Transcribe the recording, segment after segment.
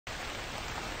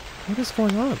What is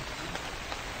going on?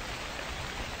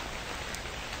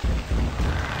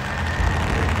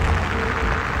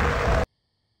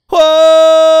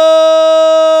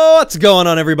 Whoa! What's going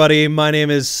on, everybody? My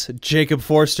name is Jacob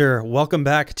Forster. Welcome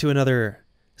back to another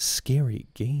scary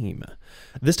game.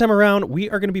 This time around, we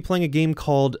are going to be playing a game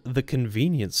called The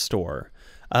Convenience Store.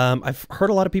 I've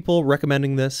heard a lot of people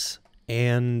recommending this,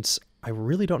 and I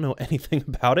really don't know anything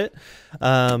about it.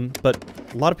 But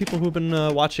a lot of people who've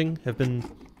been watching have been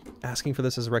asking for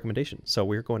this as a recommendation. So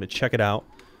we're going to check it out,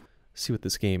 see what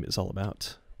this game is all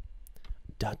about. ...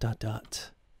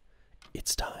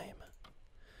 It's time.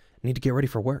 Need to get ready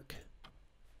for work.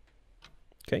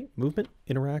 Okay, movement,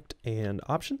 interact, and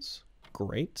options.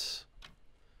 Great.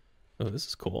 Oh, this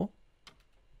is cool.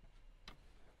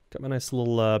 Got my nice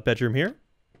little bedroom here.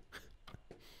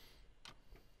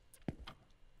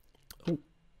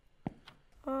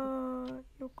 Oh.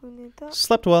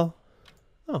 Slept well.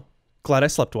 Oh, glad I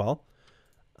slept well.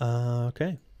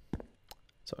 Okay.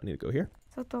 So I need to go here.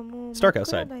 It's dark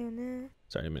outside. Sorry, I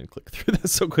didn't mean to click through that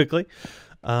so quickly.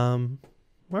 All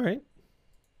right.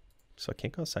 So I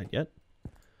can't go outside yet.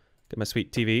 Get my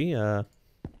sweet TV.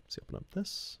 Let's open up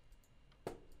this.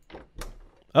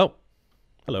 Oh,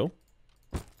 hello.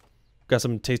 Got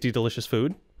some tasty, delicious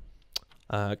food.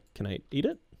 Can I eat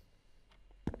it?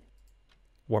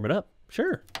 Warm it up.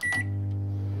 Sure.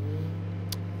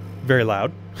 Very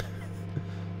loud,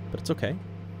 but it's okay.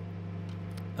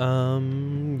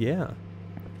 Yeah.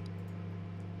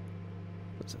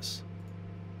 What's this?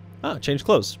 Ah, change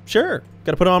clothes. Sure.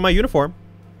 Gotta put on my uniform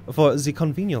for the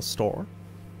convenience store.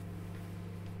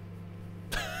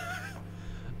 I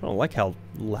don't like how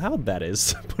loud that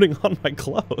is, putting on my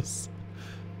clothes.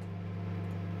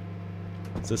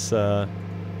 Is this, I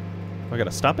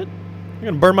gotta stop it? I'm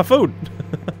gonna burn my food.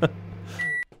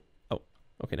 Oh,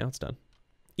 okay, now it's done.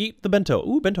 Eat the bento.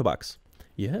 Ooh, bento box.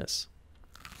 Yes.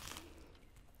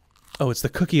 Oh, it's the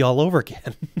cookie all over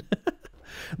again.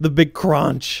 The big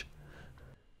crunch.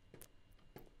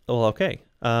 Well, okay.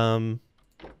 Ooh,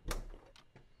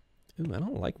 I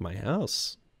don't like my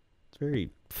house. It's very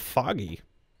foggy.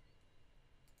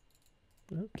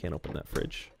 Oh, can't open that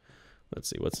fridge. Let's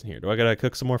see what's in here. Do I gotta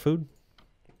cook some more food?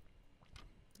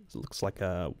 It looks like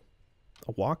a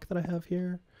wok that I have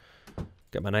here.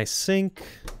 Got my nice sink.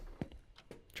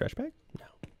 Trash bag? No.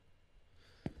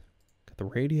 Got the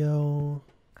radio.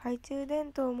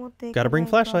 Gotta bring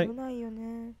flashlight.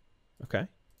 Okay.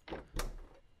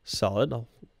 Solid.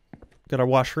 Got our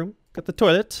washroom. Got the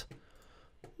toilet.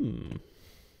 Can't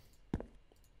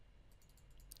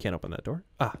open that door.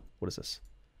 Ah, what is this?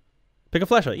 Pick a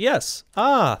flashlight. Yes.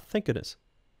 Ah, thank goodness.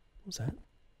 What was that?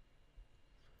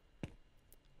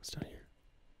 What's down here?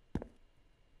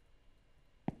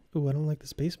 Ooh, I don't like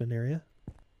this basement area.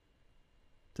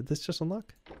 Did this just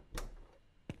unlock?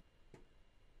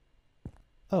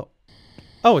 Oh.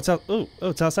 Oh, it's out. Oh,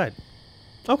 it's outside.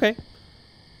 Okay.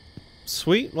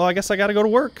 Sweet. Well, I guess I gotta go to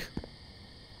work.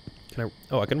 Can I?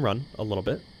 Oh, I can run a little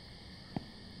bit.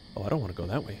 Oh, I don't want to go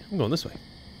that way. I'm going this way.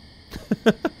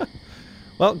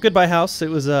 Well, goodbye, house. It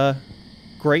was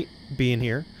great being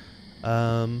here. It's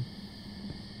my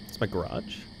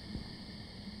garage.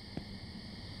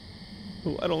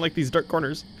 Oh, I don't like these dark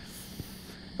corners.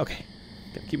 Okay,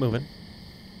 gotta keep moving.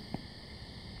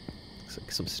 Looks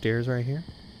like some stairs right here.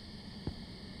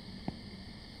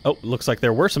 Oh, looks like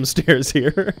there were some stairs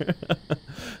here.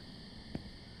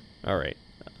 All right.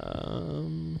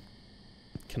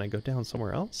 Can I go down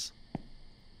somewhere else?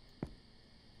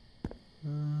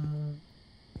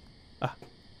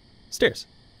 Stairs.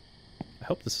 I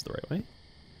hope this is the right way.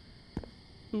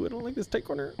 Ooh, I don't like this tight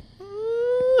corner.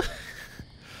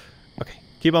 Okay,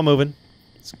 keep on moving.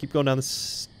 Let's keep going down the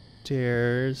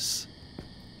stairs.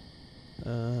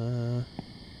 Let's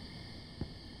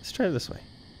try it this way.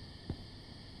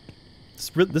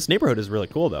 This neighborhood is really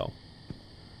cool, though.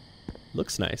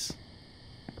 Looks nice.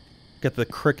 Got the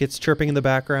crickets chirping in the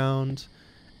background.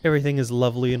 Everything is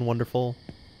lovely and wonderful.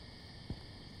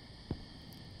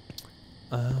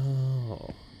 Oh,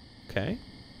 okay.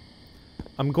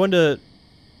 I'm going to,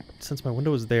 since my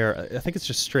window is there, I think it's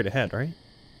just straight ahead, right?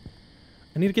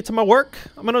 I need to get to my work.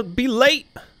 I'm gonna be late.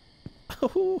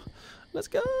 Oh, let's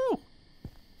go.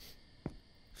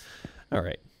 All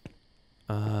right.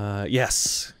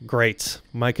 Yes, great.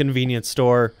 My convenience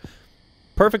store,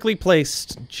 perfectly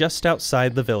placed just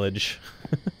outside the village.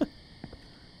 Well,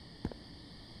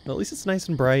 at least it's nice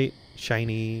and bright,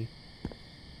 shiny.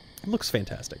 It looks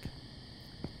fantastic.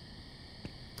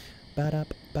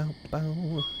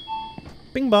 Ba-da-ba-bow.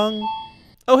 Bing bong.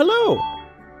 Oh, hello.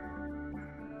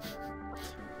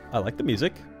 I like the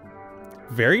music.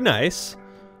 Very nice.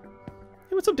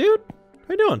 Hey, what's up, dude?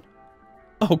 How you doing?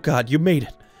 Oh god, you made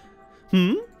it.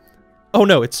 Hmm? Oh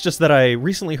no, it's just that I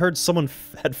recently heard someone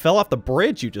had fell off the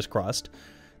bridge you just crossed.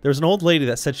 There was an old lady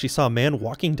that said she saw a man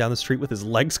walking down the street with his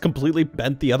legs completely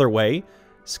bent the other way.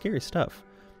 Scary stuff.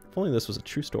 If only this was a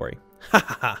true story. Ha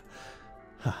ha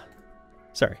ha.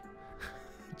 Sorry.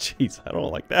 Jeez, I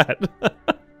don't like that.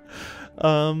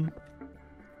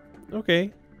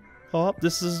 Okay. Oh,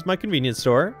 this is my convenience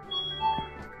store.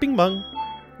 Bing bong.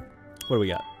 What do we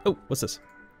got? Oh, what's this?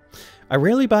 I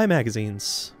rarely buy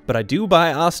magazines, but I do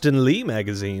buy Austin Lee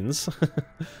magazines.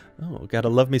 Oh, gotta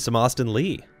love me some Austin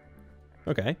Lee.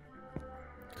 Okay.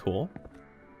 Cool.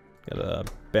 Got a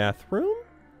bathroom?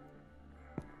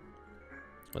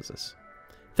 What's this?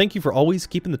 Thank you for always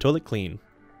keeping the toilet clean.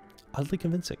 Oddly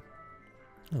convincing.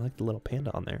 I like the little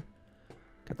panda on there.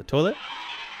 Got the toilet.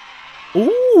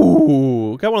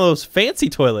 Ooh! Got one of those fancy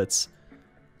toilets.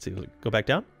 Let's see, go back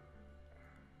down.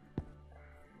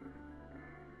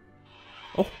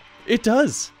 Oh, it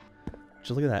does!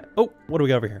 Just look at that. Oh, what do we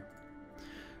got over here?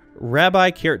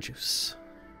 Rabbi carrot juice.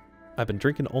 I've been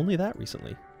drinking only that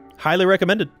recently. Highly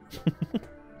recommended.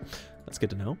 That's good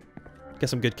to know. Get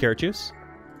some good carrot juice.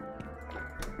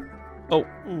 Oh,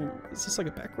 is this like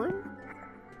a back room?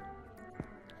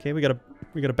 Okay, we got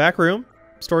a back room,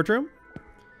 storage room.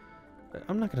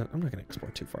 I'm not gonna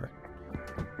explore too far.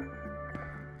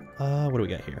 What do we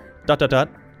got here? Dot dot dot.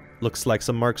 Looks like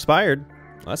some are expired.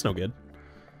 Oh, that's no good.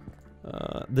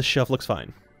 This shelf looks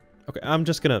fine. Okay, I'm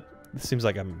just gonna. This seems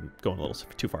like I'm going a little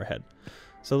too far ahead.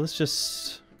 So let's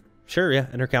just. Sure, yeah.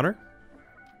 Enter counter.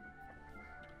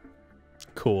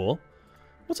 Cool.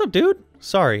 What's up, dude?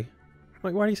 Sorry.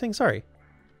 Wait, why are you saying sorry?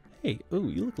 Hey, ooh,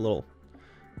 you look a little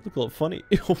funny.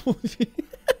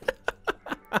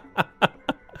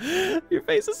 Your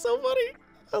face is so funny.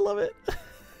 I love it.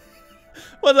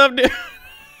 What's up, dude?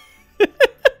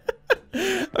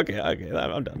 Okay,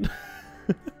 I'm done.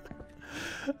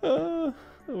 What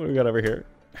do we got over here?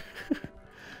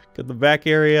 Got the back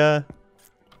area.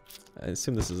 I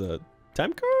assume this is a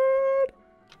time card.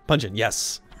 Punch in,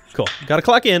 yes. Cool. Gotta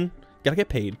clock in. Gotta get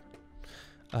paid.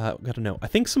 Gotta know. I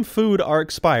think some food are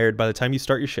expired by the time you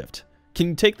start your shift. Can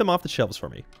you take them off the shelves for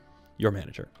me? Your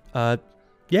manager.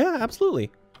 Yeah,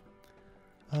 absolutely.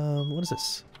 What is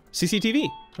this? CCTV.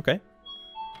 Okay.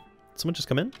 Someone just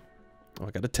come in? Oh,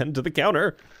 I gotta tend to the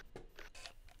counter.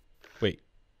 Wait.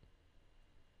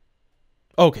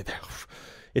 Okay, there.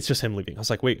 It's just him leaving. I was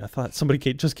like, wait, I thought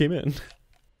somebody just came in.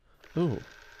 Ooh.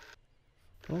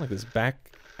 I don't like this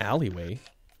back alleyway.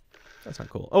 That's not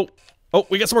cool. Oh,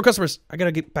 we got some more customers. I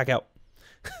gotta get back out.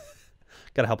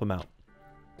 Gotta help them out.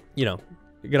 You know,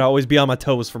 you gotta always be on my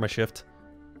toes for my shift.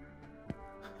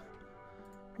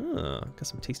 Got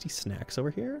some tasty snacks over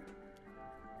here.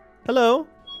 Hello.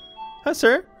 Hi,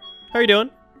 sir. How are you doing?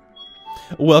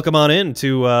 Welcome on in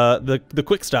to the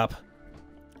quick stop.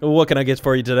 What can I get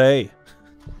for you today?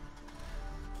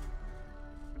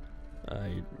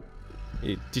 Do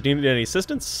you need any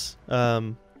assistance?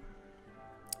 Walking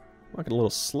a little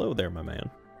slow there, my man.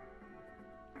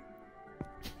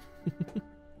 What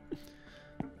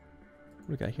do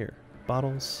we got here?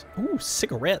 Bottles. Ooh,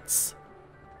 cigarettes.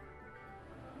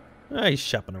 He's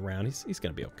shopping around. He's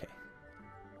gonna be okay.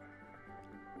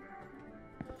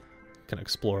 Gonna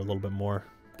explore a little bit more.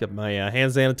 Get my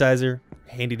hand sanitizer,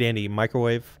 handy dandy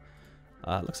microwave.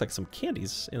 Looks like some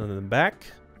candies in the back,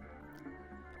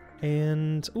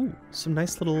 and ooh, some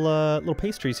nice little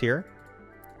pastries here.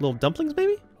 Little dumplings,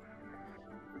 maybe?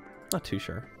 Not too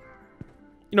sure.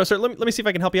 You know, sir, let me see if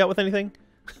I can help you out with anything.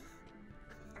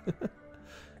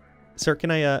 Sir,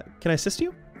 can I assist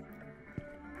you?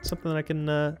 Something that I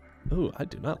can. Ooh, I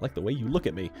do not like the way you look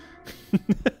at me.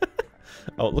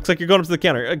 Oh, it looks like you're going up to the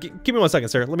counter. Give me 1 second,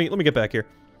 sir. Let me get back here.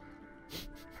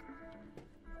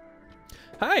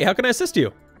 Hi, how can I assist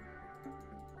you?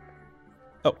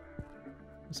 Oh,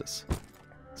 what's this?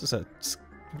 Is this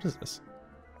what is this?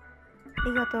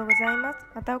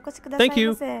 Thank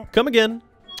you. Come again.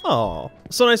 Oh,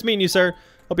 so nice meeting you, sir.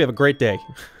 Hope you have a great day.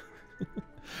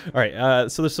 All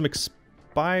right, so there's some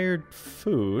expired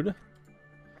food.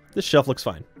 This shelf looks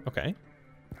fine. Okay.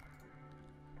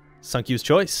 Sunkyu's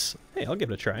choice. Hey, I'll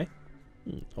give it a try.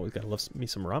 Always gotta love me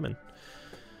some ramen.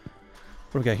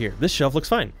 What do we got here? This shelf looks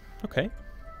fine. Okay.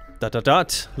 Dot dot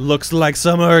dot. Looks like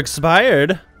some are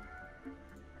expired.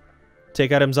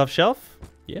 Take items off shelf?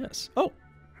 Yes. Oh.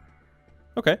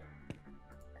 Okay.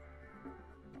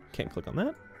 Can't click on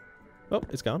that. Oh,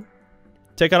 it's gone.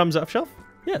 Take items off shelf?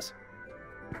 Yes.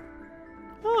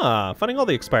 Ah, finding all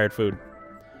the expired food.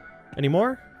 Any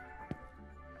more?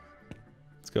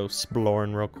 Let's go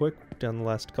exploring real quick down the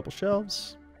last couple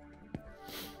shelves.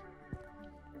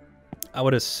 I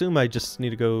would assume I just need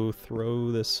to go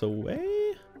throw this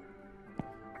away.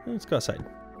 Let's go outside.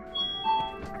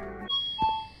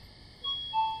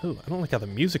 Oh, I don't like how the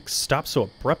music stops so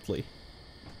abruptly.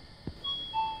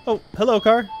 Oh, hello,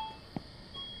 car.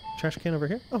 Trash can over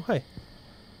here. Oh, hi.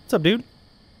 What's up, dude?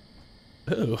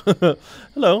 Oh,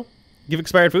 hello. Give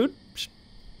expired food?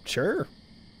 Sure.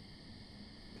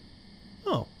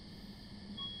 Oh.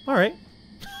 All right.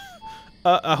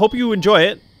 I hope you enjoy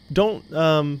it. Don't,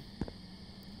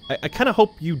 I kind of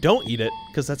hope you don't eat it,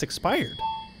 because that's expired.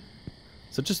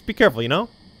 So just be careful, you know?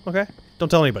 Okay? Don't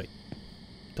tell anybody.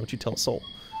 Don't you tell a soul.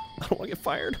 I don't want to get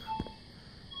fired.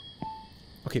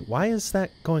 Okay, why is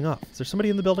that going off? Is there somebody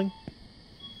in the building?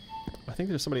 I think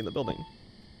there's somebody in the building.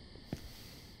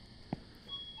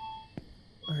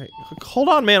 Alright, hold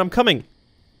on, man, I'm coming.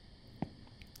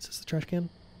 Is this the trash can?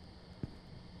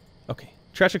 Okay.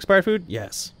 Trash expired food?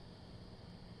 Yes.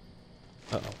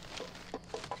 Uh-oh.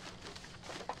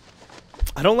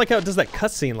 I don't like how it does that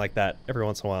cutscene like that every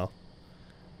once in a while.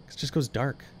 It just goes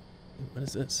dark. What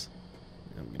is this?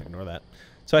 I'm gonna ignore that.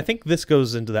 So I think this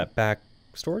goes into that back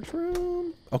storage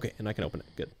room. Okay, and I can open it.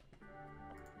 Good.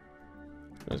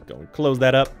 Let's go and close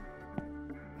that up.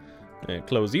 And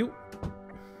close you.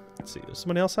 Let's see, there's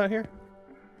somebody else out here?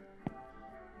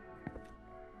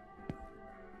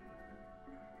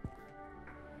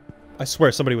 I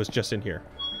swear somebody was just in here.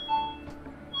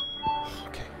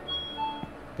 Okay.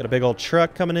 Got a big old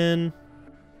truck coming in.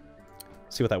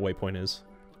 Let's see what that waypoint is.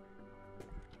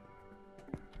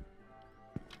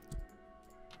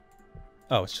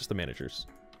 Oh, it's just the managers.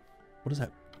 What is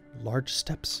that? Large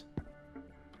steps?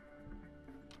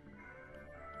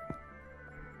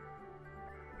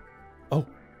 Oh.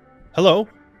 Hello.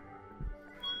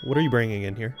 What are you bringing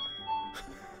in here?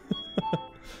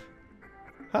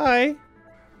 Hi.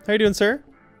 How you doing, sir?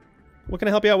 What can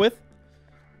I help you out with?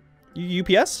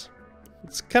 UPS?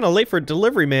 It's kind of late for a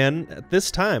delivery, man, at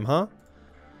this time, huh?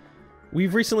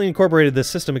 We've recently incorporated this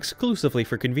system exclusively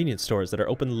for convenience stores that are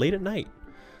open late at night.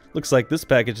 Looks like this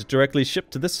package is directly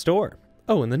shipped to this store.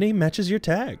 Oh, and the name matches your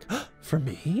tag. For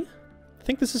me? I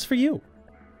think this is for you.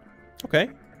 Okay.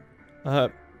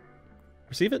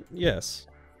 Receive it? Yes.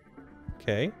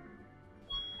 Okay.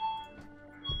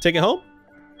 Take it home?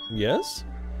 Yes.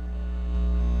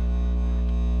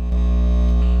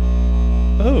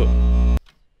 Oh.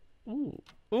 Ooh.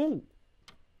 Oh.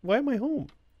 Why am I home?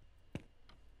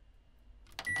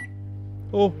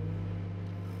 Oh.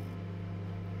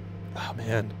 Oh,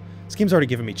 man. This game's already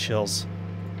giving me chills.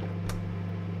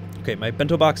 Okay, my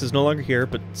bento box is no longer here,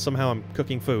 but somehow I'm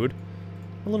cooking food.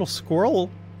 A little squirrel...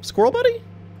 Squirrel buddy?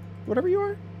 Whatever you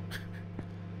are?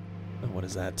 Oh, what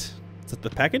is that? Is that the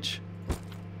package?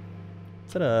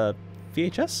 Is that a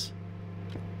VHS?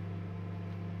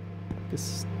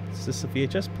 Is this a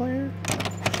VHS player?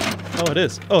 Oh, it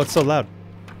is. Oh, it's so loud.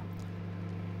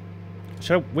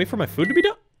 Should I wait for my food to be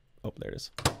done? Oh, there it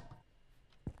is.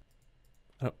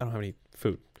 I don't have any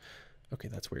food. Okay,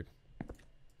 that's weird.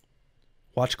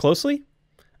 Watch closely?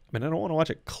 I mean, I don't want to watch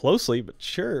it closely, but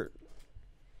sure.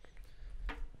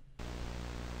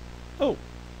 Oh.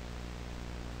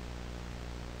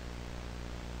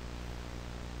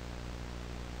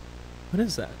 What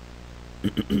is that?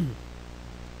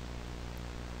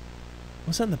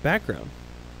 What's that in the background?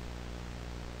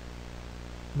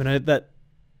 I mean, that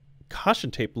caution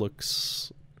tape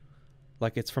looks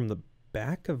like it's from the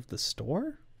back of the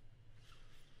store?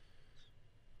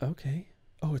 Okay.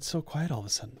 Oh, it's so quiet all of a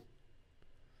sudden.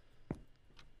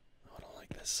 Oh, I don't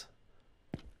like this.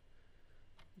 Do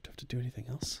I have to do anything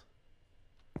else?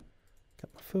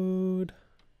 Got my food.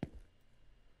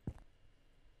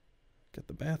 Got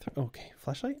the bathroom. Okay,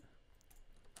 flashlight?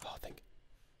 Oh, thank you.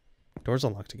 Door's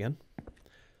unlocked again.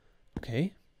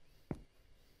 Okay.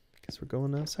 Guess we're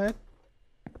going outside.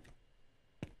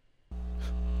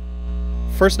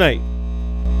 First night.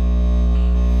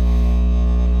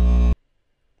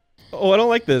 Oh, I don't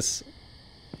like this.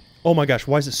 Oh my gosh,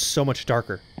 why is it so much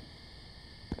darker?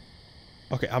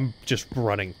 Okay, I'm just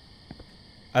running.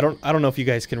 I don't know if you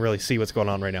guys can really see what's going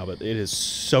on right now, but it is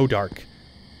so dark.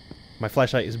 My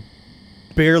flashlight is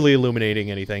barely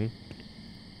illuminating anything.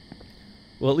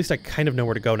 Well, at least I kind of know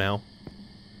where to go now.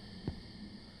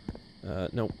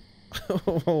 No.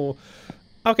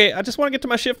 Okay, I just want to get to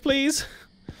my shift, please.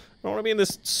 I don't want to be in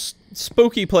this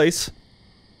spooky place.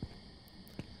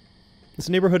 This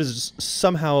neighborhood is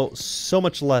somehow so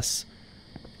much less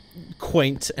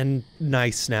quaint and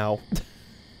nice now.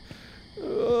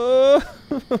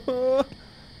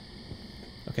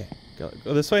 Okay,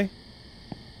 go this way.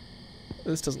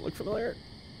 This doesn't look familiar.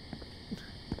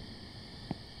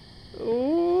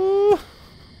 Oh.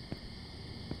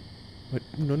 Wait,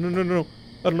 no, no, no, no, no.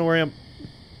 I don't know where I am.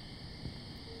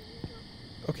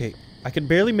 Okay, I can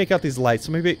barely make out these lights,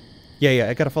 so maybe... Yeah,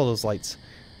 I gotta follow those lights.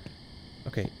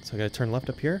 Okay, so I gotta turn left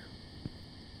up here.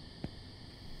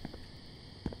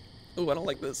 Oh, I don't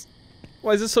like this.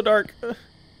 Why is this so dark?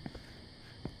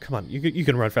 Come on, you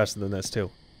can run faster than this,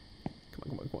 too.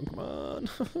 Come on, come on, come on,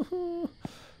 come on.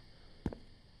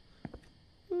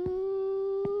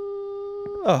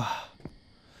 Oh,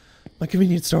 my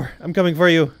convenience store. I'm coming for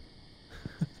you.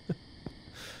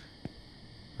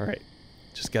 All right,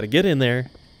 just gotta get in there,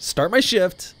 start my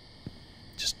shift,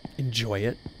 just enjoy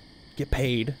it, get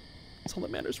paid. That's all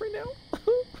that matters right now.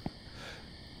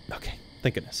 Okay,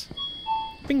 thank goodness.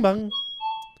 Bing bong.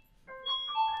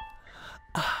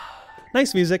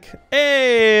 Nice music.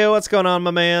 Hey, what's going on,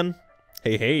 my man?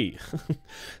 Hey.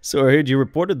 So I heard you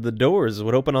reported the doors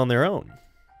would open on their own.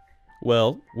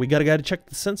 Well, we got a guy to check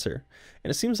the sensor,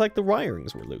 and it seems like the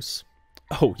wirings were loose.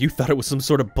 Oh, you thought it was some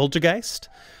sort of poltergeist?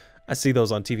 I see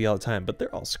those on TV all the time, but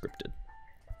they're all scripted.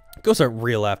 Ghosts aren't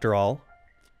real after all.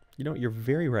 You know, you're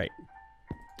very right.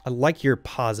 I like your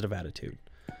positive attitude.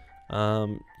 Yeah,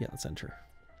 let's enter.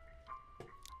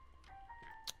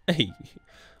 Hey,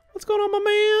 what's going on, my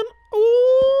man?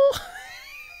 Ooh.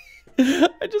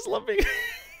 I just love being...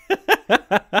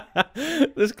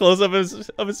 This close-up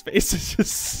of his face is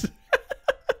just...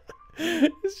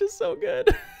 It's just so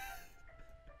good.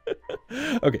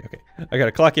 Okay. I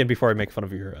gotta clock in before I make fun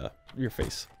of your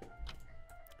face.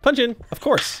 Punch in, of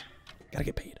course. Gotta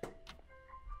get paid.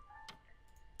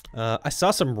 I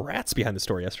saw some rats behind the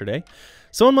store yesterday.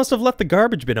 Someone must have left the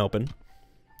garbage bin open.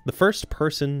 The first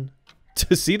person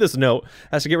to see this note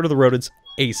has to get rid of the rodents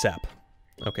ASAP.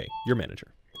 Okay, your manager.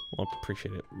 Well,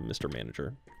 appreciate it, Mr.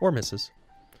 Manager. Or Mrs.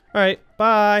 Alright,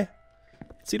 bye.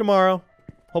 See you tomorrow.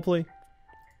 Hopefully.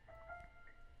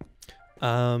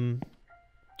 Well,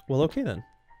 okay then.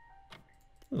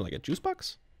 Like a juice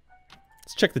box?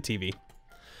 Let's check the TV.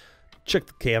 Check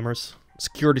the cameras.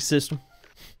 Security system.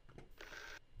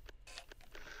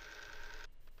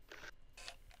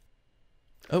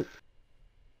 Oh.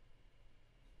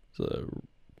 So,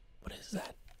 what is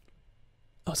that?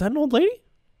 Oh, is that an old lady?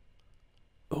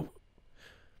 Oh,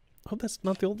 that's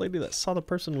not the old lady that saw the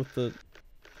person with the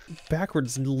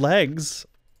backwards legs.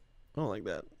 I don't like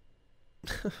that.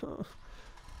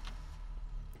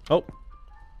 Oh,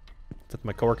 is that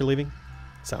my coworker leaving?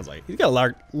 Sounds like he's got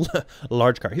a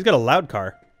large car. He's got a loud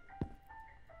car.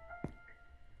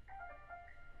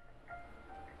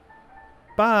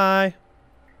 Bye.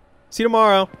 See you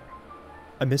tomorrow.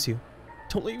 I miss you.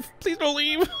 Don't leave. Please don't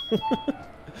leave.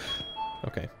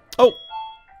 Okay. Oh,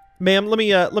 ma'am, let me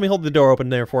hold the door open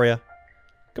there for you.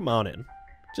 Come on in.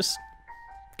 Just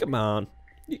come on.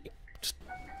 Just,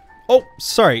 oh,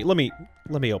 sorry. Let me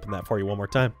open that for you one more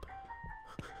time.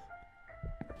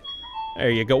 There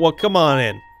you go. Well, come on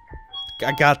in.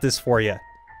 I got this for you.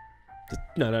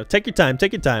 No, take your time.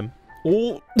 Take your time.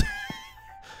 Oh.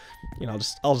 You know,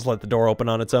 I'll just let the door open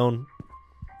on its own.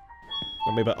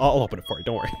 Or maybe I'll open it for you.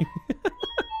 Don't worry.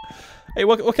 Hey,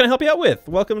 what can I help you out with?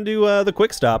 Welcome to the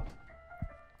Quick Stop.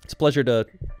 It's a pleasure to...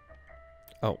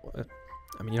 Oh,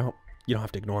 I mean, you don't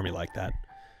have to ignore me like that.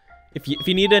 If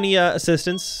you need any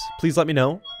assistance, please let me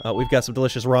know. We've got some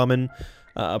delicious ramen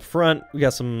up front. We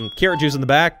got some carrot juice in the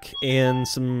back, and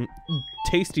some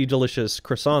tasty, delicious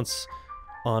croissants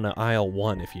on aisle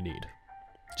 1 if you need.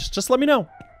 Just let me know.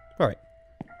 All right.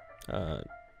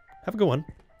 Have a good one.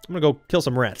 I'm gonna go kill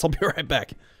some rats. I'll be right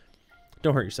back.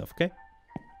 Don't hurt yourself, okay?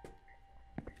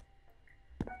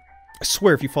 I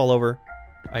swear if you fall over,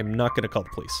 I'm not gonna call the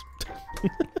police.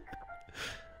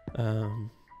 Oh,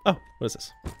 what is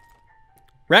this?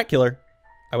 Rat killer,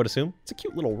 I would assume. It's a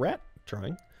cute little rat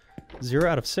drawing. 0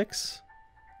 out of 6.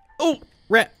 Oh,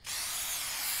 rat.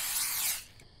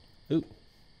 Ooh,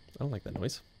 I don't like that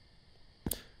noise.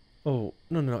 Oh,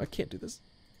 no, I can't do this.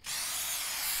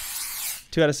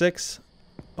 2 out of 6.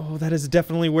 Oh, that is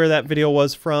definitely where that video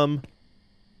was from.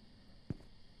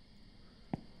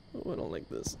 Oh, I don't like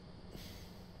this.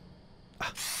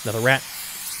 Ah, another rat.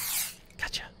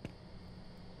 Gotcha.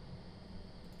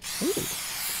 Ooh.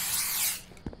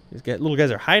 These little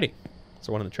guys are hiding. Is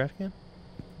there one in the trash can?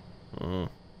 Oh.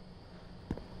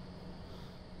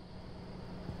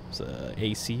 It's a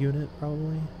AC unit,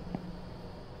 probably.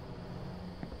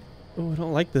 Oh, I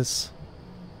don't like this.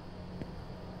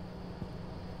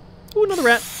 Ooh, another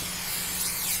rat.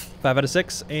 5 out of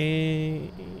 6. And...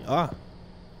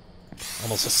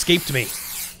 almost escaped me.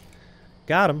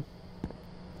 Got him.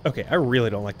 Okay, I really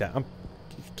don't like that.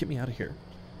 Get me out of here.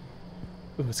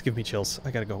 Ooh, it's giving me chills.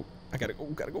 I gotta go. Gotta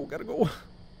go.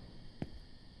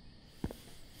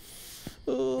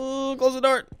 Oh, close the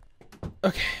door.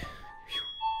 Okay.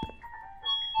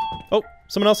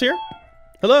 Someone else here?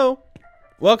 Hello?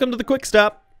 Welcome to the Quick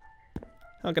Stop.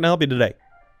 How can I help you today?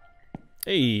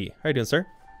 Hey, how you doing, sir?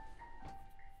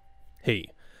 Hey,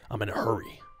 I'm in a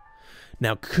hurry.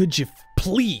 Now, could you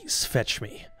please fetch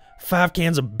me 5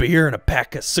 cans of beer and a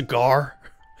pack of cigar?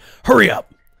 Hurry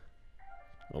up!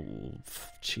 Oh,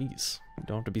 jeez. You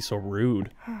don't have to be so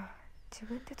rude. Go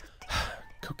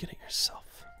get it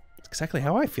yourself. That's exactly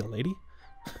how I feel, lady.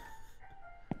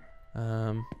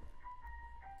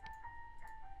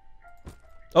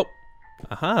 Oh,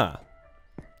 aha.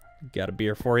 Got a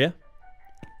beer for you.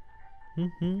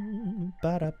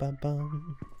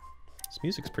 Ba-da-ba-bum. This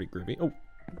music's pretty groovy. Oh,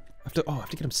 I have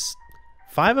to get him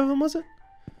 5 of them, was it?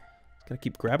 Gotta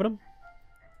keep grabbing them.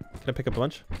 Can I pick up a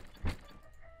bunch?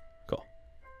 Cool.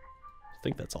 I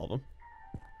think that's all of them.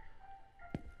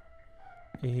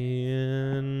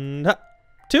 And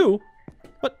 2?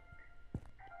 What?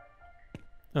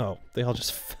 Oh, they all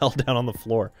just fell down on the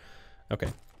floor. Okay.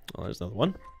 Well, there's another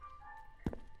one.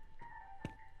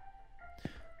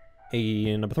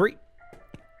 And number 3.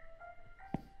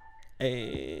 And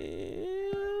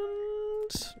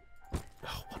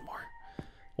oh, one more.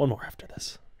 One more after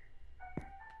this.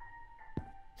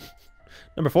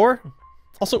 Number 4.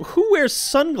 Also, who wears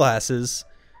sunglasses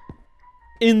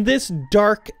in this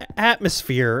dark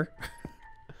atmosphere?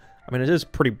 I mean, it is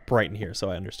pretty bright in here, so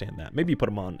I understand that. Maybe you put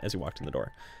them on as you walked in the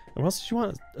door. And what else did you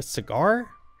want? A cigar?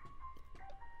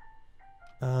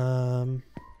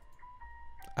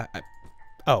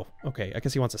 Oh, okay. I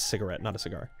guess he wants a cigarette, not a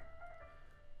cigar.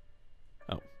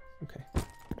 Oh, okay.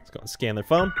 Let's go and scan their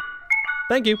phone.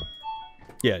 Thank you.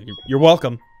 Yeah, you're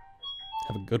welcome.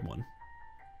 Have a good one.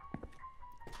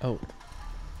 Oh.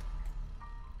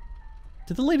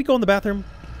 Did the lady go in the bathroom?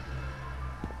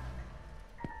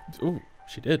 Ooh,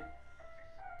 she did.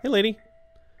 Hey, lady.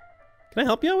 Can I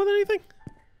help you out with anything?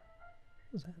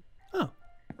 What was that? Oh,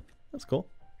 that's cool.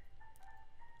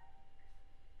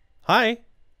 Hi.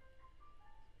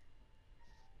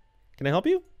 Can I help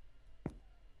you?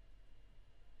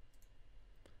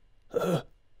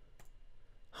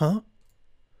 Huh?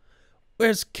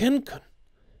 Where's Ken-kun?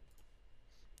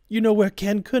 You know where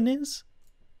Ken-kun is?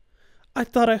 I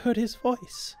thought I heard his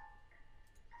voice.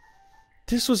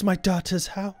 This was my daughter's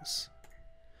house.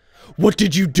 What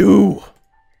did you do?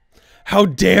 How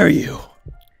dare you?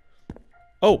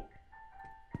 Oh.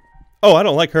 Oh, I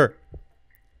don't like her.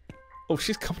 Oh,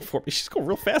 she's coming for me. She's going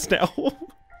real fast now.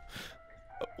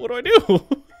 What do I do?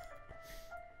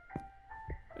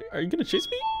 Are you gonna chase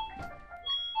me?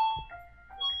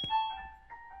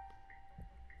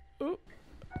 Oh.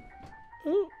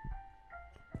 Oh.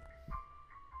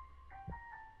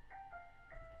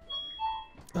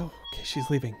 Oh, okay, she's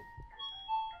leaving.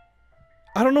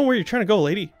 I don't know where you're trying to go,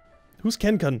 lady. Who's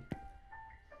Ken-kun?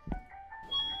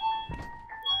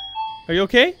 Are you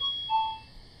okay?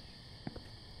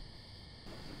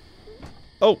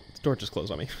 Oh, the door just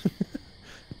closed on me.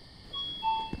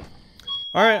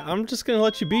 Alright, I'm just gonna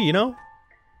let you be, you know?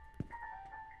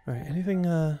 Alright, anything,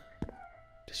 did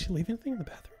she leave anything in the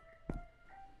bathroom?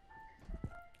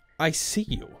 I see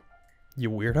you,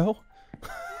 you weirdo.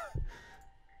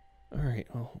 Alright,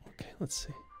 well, okay, let's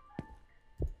see.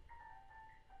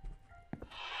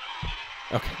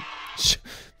 Okay.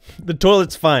 The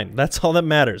toilet's fine. That's all that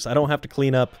matters. I don't have to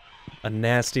clean up a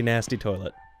nasty, nasty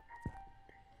toilet.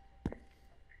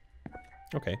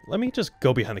 Okay, let me just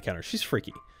go behind the counter. She's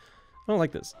freaky. I don't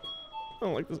like this. I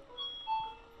don't like this.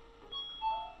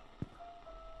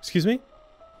 Excuse me?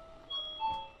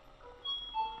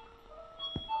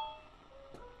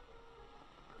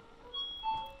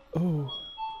 Oh,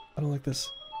 I don't like this.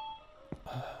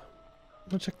 I'm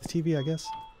gonna check the TV, I guess.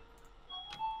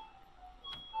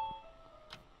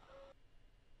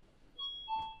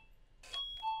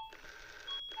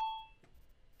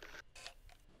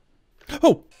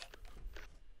 Oh!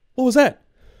 What was that?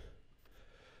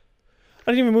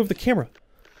 I didn't even move the camera.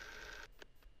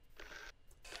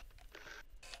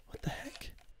 What the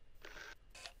heck?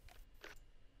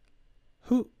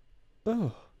 Who?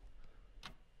 Oh.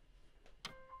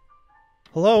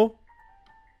 Hello?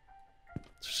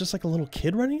 There's just like a little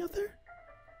kid running out there?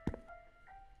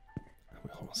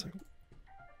 Wait, hold on a second.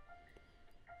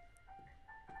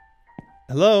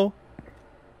 Hello?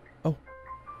 Oh,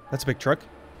 that's a big truck.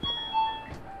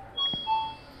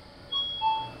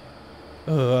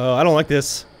 I don't like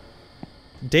this.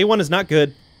 Day 1 is not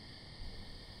good.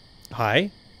 Hi?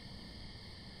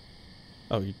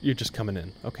 Oh, you're just coming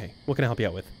in. Okay, what can I help you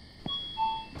out with?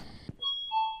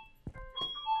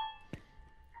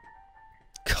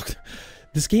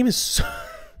 This game is so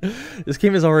this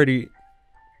game is already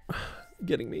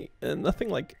getting me, and nothing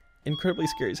like incredibly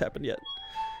scary has happened yet.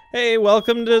 Hey,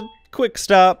 welcome to quick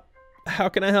stop. How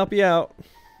can I help you out?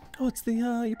 Oh, it's the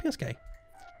UPS guy.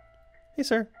 Hey,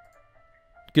 sir.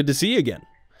 Good to see you again.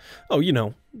 Oh, you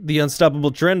know, the unstoppable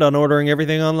trend on ordering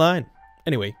everything online.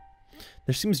 Anyway,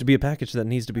 there seems to be a package that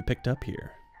needs to be picked up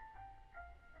here.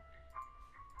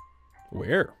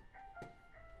 Where?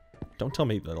 Don't tell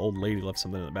me the old lady left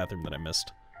something in the bathroom that I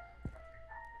missed.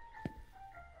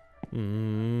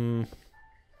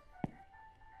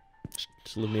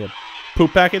 Just leave me a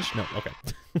poop package? No, okay.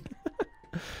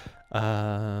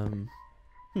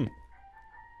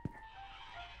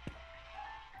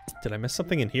 Did I miss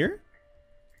something in here?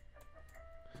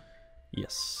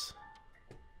 Yes.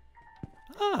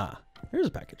 Ah, here's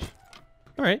a package.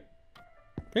 All right.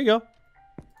 There you go.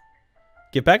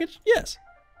 Gift package? Yes.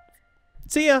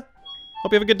 See ya.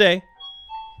 Hope you have a good day.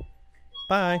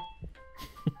 Bye.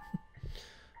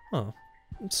 Oh,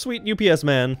 sweet UPS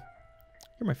man.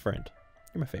 You're my friend.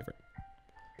 You're my favorite.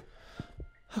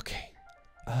 Okay.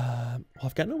 Well,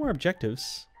 I've got no more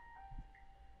objectives.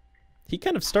 He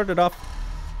kind of started off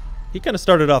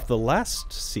the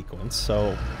last sequence,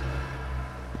 so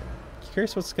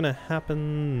curious what's gonna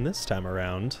happen this time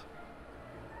around.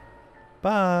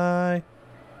 Bye.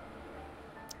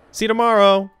 See you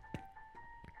tomorrow.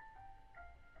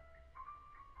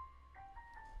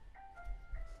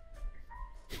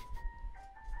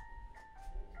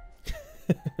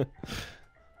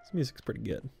 This music's pretty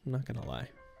good, I'm not gonna lie.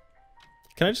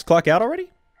 Can I just clock out already?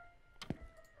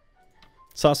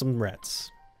 Saw some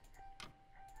rats.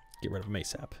 Get rid of them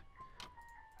ASAP.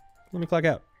 Let me clock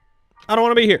out. I don't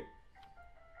want to be here.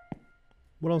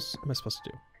 What else am I supposed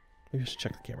to do? Maybe I should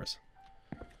check the cameras.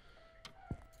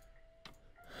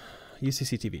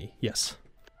 UCCTV, yes.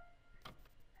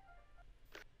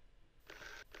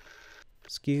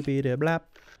 Scooby-doo-blap.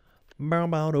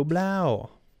 Bow-bow-do-blow.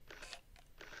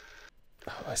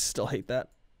 Oh, I still hate that.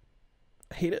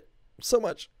 I hate it so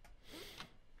much.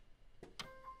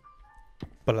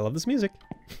 But I love this music.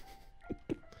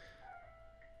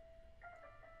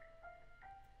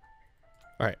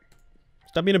 Alright.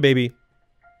 Stop being a baby.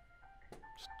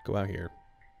 Just go out here.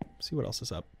 See what else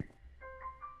is up.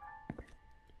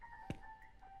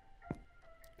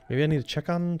 Maybe I need to check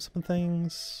on some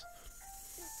things.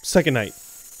 Second night.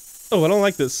 Oh, I don't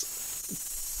like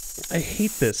this. I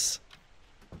hate this.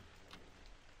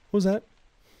 What was that?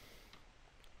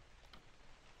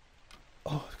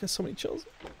 Oh, I've got so many chills.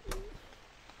 Okay,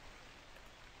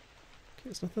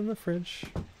 there's nothing in the fridge.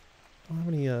 I don't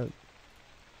have any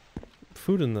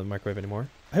food in the microwave anymore.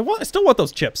 I still want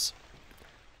those chips.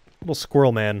 Little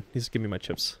squirrel man needs to give me my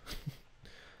chips.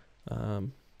 Oh,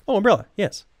 umbrella.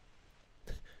 Yes.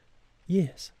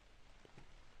 Yes.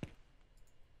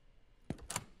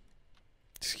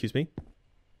 Excuse me.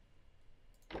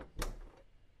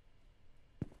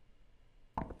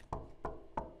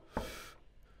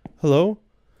 Hello?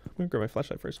 I'm gonna grab my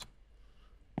flashlight first.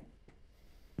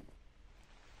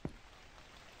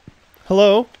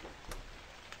 Hello?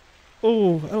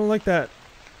 Oh, I don't like that.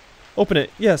 Open it.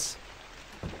 Yes.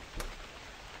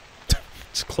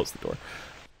 Just close the door.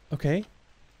 Okay.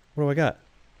 What do I got?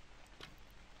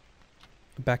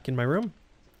 Back in my room.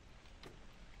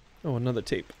 Oh, another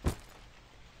tape.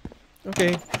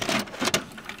 Okay.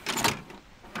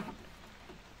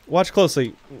 Watch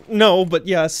closely. No, but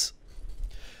yes.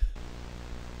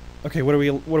 Okay, what are we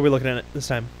looking at this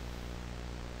time?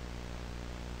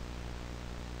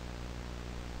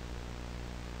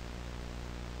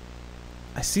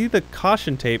 I see the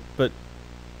caution tape, but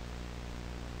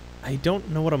I don't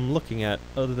know what I'm looking at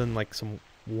other than like some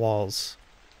walls.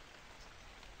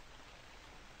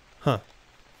 Huh.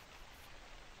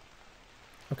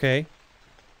 Okay.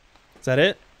 Is that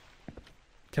it?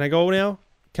 Can I go now?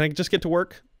 Can I just get to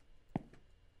work?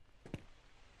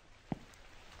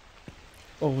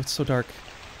 Oh, it's so dark.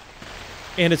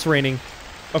 And it's raining.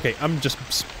 Okay, I'm just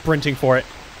sprinting for it.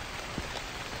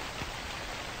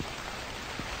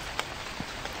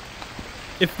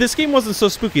 If this game wasn't so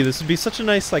spooky, this would be such a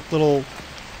nice, like, little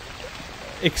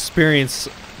experience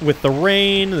with the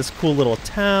rain, this cool little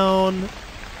town.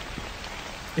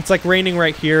 It's like raining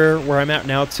right here where I'm at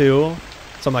now, too.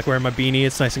 So I'm like wearing my beanie.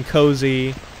 It's nice and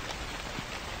cozy.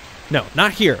 No,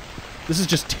 not here. This is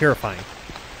just terrifying.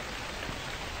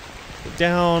 Go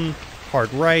down,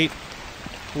 hard right,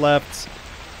 left,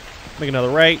 make another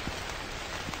right.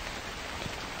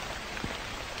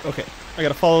 Okay, I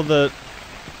gotta follow the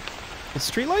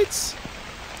street lights?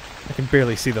 I can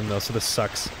barely see them though, so this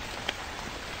sucks.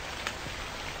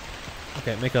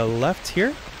 Okay, make a left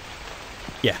here.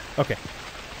 Yeah, okay.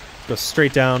 Go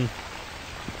straight down.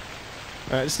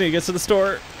 Alright, just need to get to the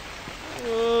store.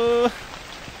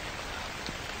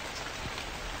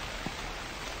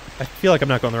 I feel like I'm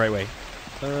not going the right way.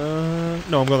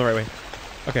 No, I'm going the right way.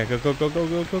 Okay, go, go, go, go,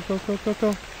 go, go, go, go, go,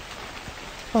 go.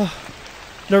 Oh,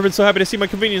 never been so happy to see my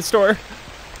convenience store.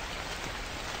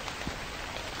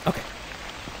 Okay.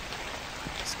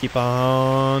 Just keep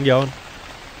on going.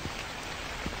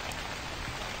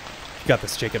 You got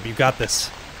this, Jacob. You got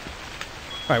this.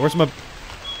 All right, where's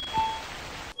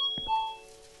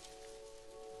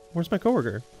my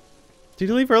coworker? Did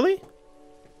he leave early?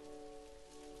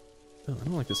 Oh, I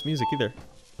don't like this music either.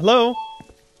 Hello?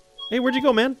 Hey, where'd you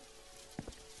go, man?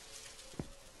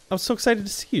 I was so excited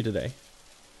to see you today.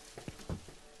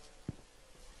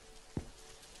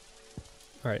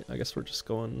 Alright, I guess we're just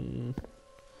going...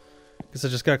 Guess I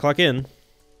just gotta clock in.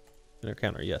 Inner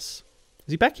counter, yes.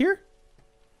 Is he back here?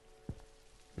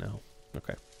 No.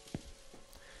 Okay.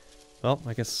 Well,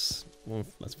 I guess... Well,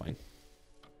 that's fine.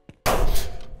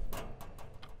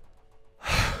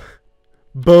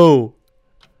 Bo!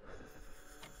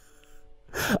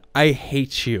 I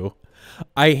hate you.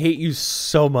 I hate you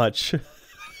so much.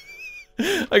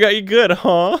 I got you good,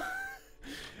 huh?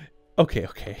 Okay,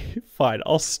 okay. Fine,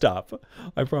 I'll stop.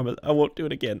 I promise. I won't do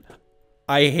it again.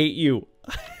 I hate you.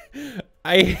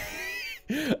 I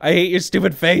hate your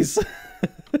stupid face.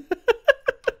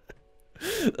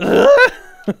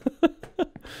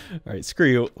 Alright, screw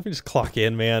you. Let me just clock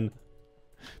in, man.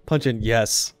 Punch in,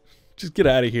 yes. Just get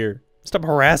out of here. Stop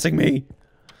harassing me.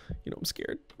 You know I'm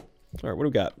scared. Alright, what do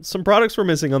we got? Some products we're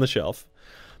missing on the shelf.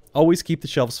 Always keep the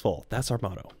shelves full. That's our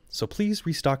motto. So please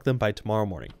restock them by tomorrow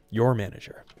morning. Your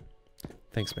manager.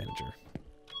 Thanks, manager.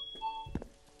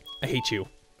 I hate you.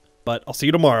 But I'll see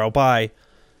you tomorrow. Bye.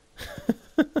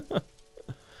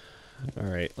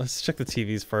 Alright, let's check the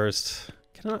TVs first.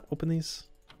 Can I not open these?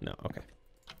 No, okay.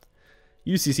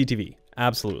 Use CCTV.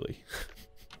 Absolutely.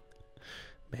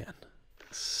 Man.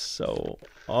 So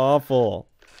awful.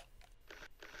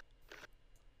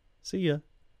 See ya.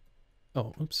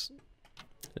 Oh, oops.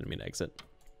 Didn't mean to exit.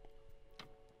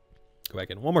 Go back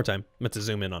in one more time. Meant to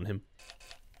zoom in on him.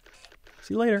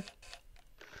 See you later.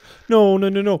 No, no,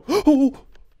 no, no. Oh!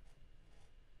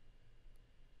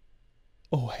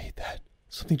 Oh, I hate that.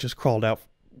 Something just crawled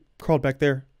back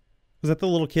there. Was that the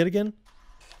little kid again?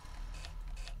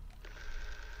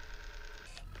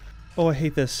 Oh, I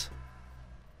hate this.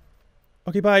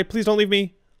 Okay, bye. Please don't leave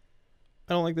me.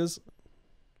 I don't like this.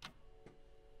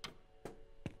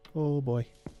 Oh, boy.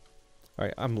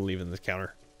 Alright, I'm leaving this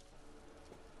counter.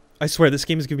 I swear, this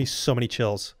game is giving me so many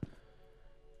chills.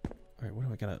 Alright, what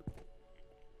do I gotta...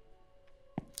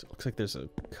 It looks like there's a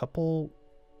couple...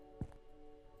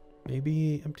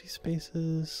 Maybe empty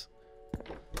spaces.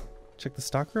 Check the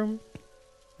stockroom,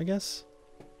 I guess.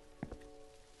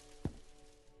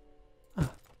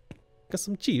 Ah, got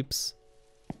some Jeeps.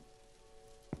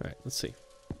 Alright, let's see.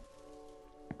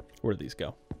 Where do these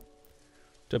go?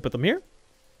 Do I put them here?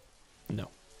 No.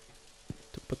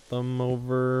 To put them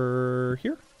over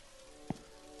here?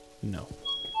 No.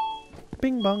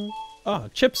 Bing bong. Ah,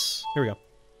 chips. Here we go.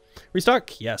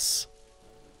 Restock? Yes.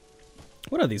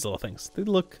 What are these little things? They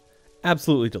look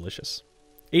absolutely delicious.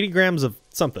 80 grams of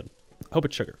something. I hope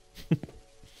it's sugar. Do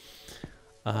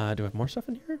I have more stuff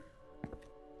in here?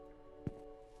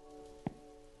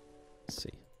 Let's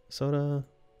see. Soda,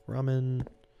 ramen.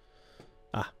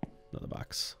 Ah, another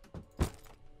box.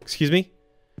 Excuse me?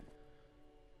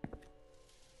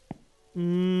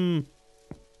 No,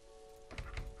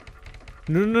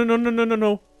 no, no, no, no, no,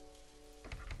 no.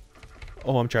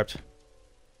 Oh, I'm trapped.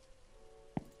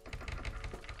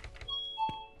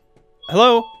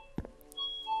 Hello?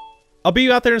 I'll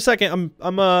be out there in a second.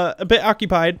 I'm a bit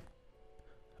occupied.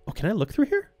 Oh, can I look through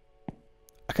here?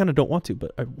 I kind of don't want to,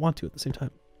 but I want to at the same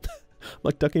time. I'm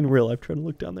like ducking real life trying to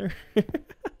look down there.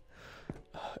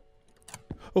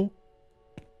 Oh.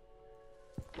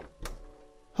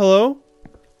 Hello?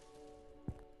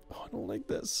 Oh, I don't like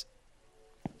this.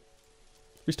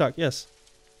 Restock, yes.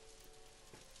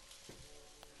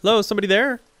 Hello, somebody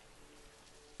there?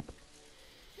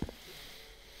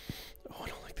 Oh, I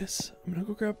don't like this. I'm gonna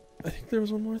go grab... I think there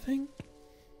was one more thing.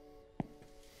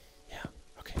 Yeah,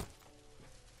 okay.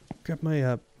 Grab my,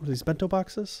 what are these, bento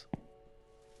boxes?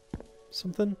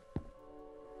 Something?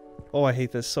 Oh, I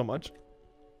hate this so much.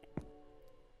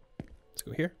 Let's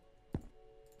go here.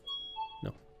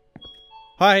 No.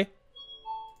 Hi!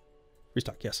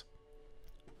 Restock, yes.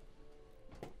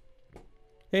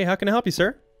 Hey, how can I help you,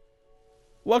 sir?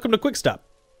 Welcome to Quick Stop.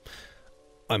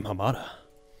 I'm Hamada.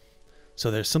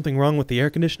 So there's something wrong with the air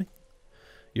conditioning?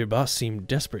 Your boss seemed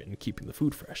desperate in keeping the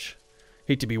food fresh.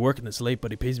 Hate to be working this late,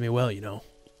 but he pays me well, you know.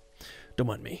 Don't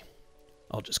mind me.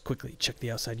 I'll just quickly check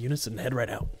the outside units and head right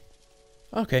out.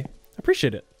 Okay, I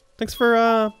appreciate it. Thanks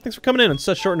for coming in on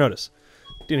such short notice.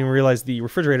 Didn't even realize the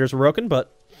refrigerators were broken,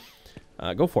 but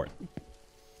go for it.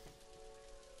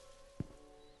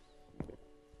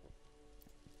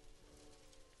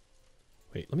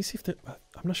 Wait, let me see if there...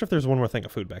 I'm not sure if there's one more thing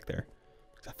of food back there.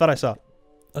 I thought I saw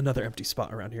another empty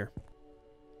spot around here.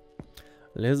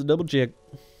 Let's double check.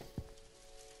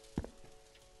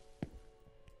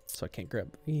 So I can't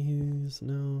grab these.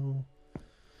 No.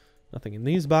 Nothing in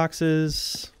these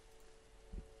boxes.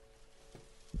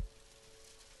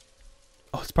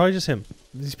 Oh, it's probably just him.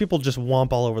 These people just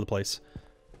womp all over the place.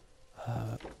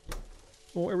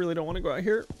 Oh, I really don't want to go out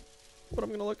here, but I'm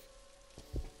going to look.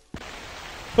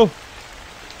 Oh.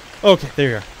 Okay, there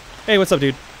you are. Hey, what's up,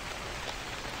 dude?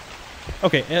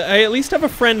 Okay, I at least have a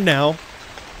friend now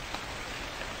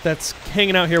that's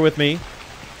hanging out here with me.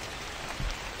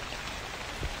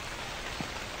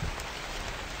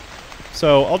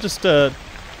 So I'll just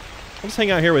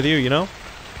hang out here with you, you know?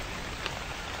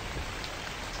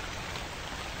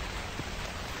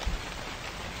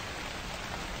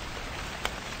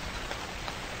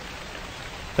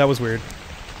 That was weird.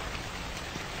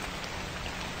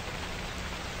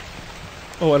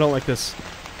 Oh, I don't like this.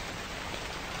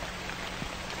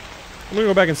 I'm gonna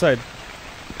go back inside.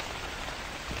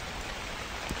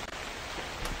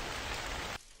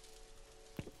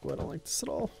 Oh, I don't like this at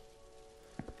all.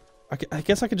 I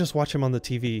guess I could just watch him on the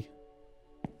TV.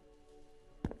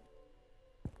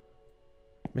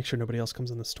 Make sure nobody else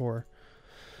comes in the store.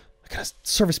 I gotta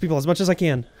service people as much as I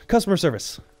can. Customer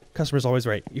service. Customer's always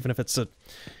right, even if it's a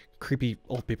creepy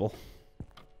old people.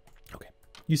 Okay.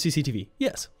 UCCTV.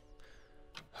 Yes.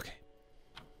 Okay.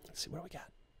 Let's see, what do we got?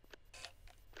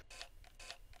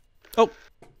 Oh,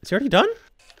 is he already done?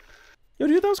 Yo,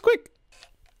 dude, that was quick.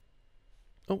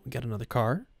 Oh, we got another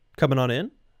car coming on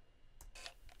in.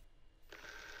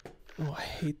 Oh, I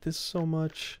hate this so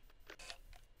much.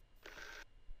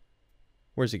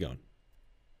 Where's he going?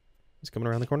 He's coming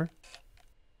around the corner.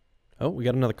 Oh, we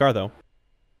got another car, though.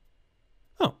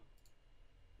 Oh.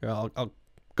 Here, I'll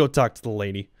go talk to the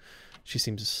lady. She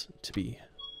seems to be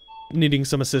needing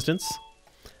some assistance.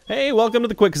 Hey, welcome to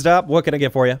the Quick Stop. What can I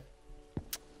get for you?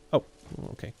 Oh,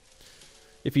 okay.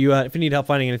 If you need help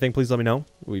finding anything, please let me know.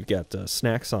 We've got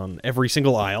snacks on every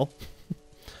single aisle.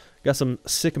 Got some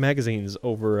sick magazines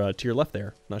over to your left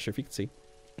there. Not sure if you can see.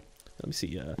 Let me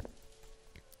see.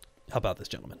 How about this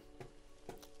gentleman?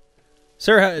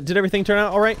 Sir, did everything turn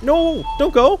out all right? No,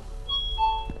 don't go.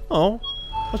 Oh,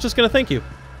 I was just going to thank you.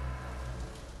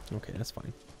 Okay, that's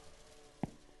fine.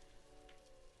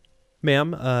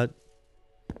 Ma'am,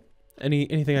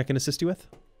 anything I can assist you with?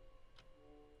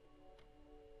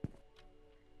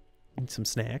 Need some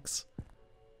snacks?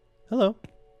 Hello.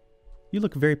 You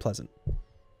look very pleasant.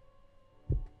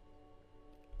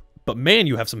 But man,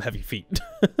 you have some heavy feet.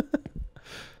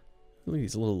 Look at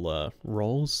these little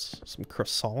rolls. Some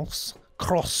croissants.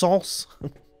 Croissants.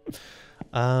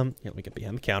 Yeah, let me get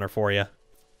behind the counter for you.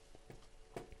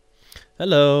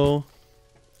 Hello.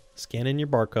 Scan in your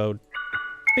barcode.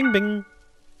 Bing, bing.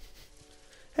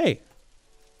 Hey,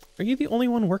 are you the only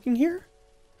one working here?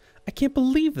 I can't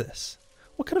believe this.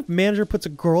 What kind of manager puts a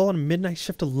girl on a midnight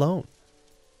shift alone?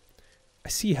 I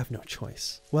see you have no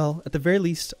choice. Well, at the very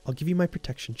least, I'll give you my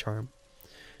protection charm.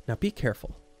 Now be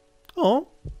careful. Oh,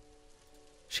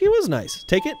 she was nice.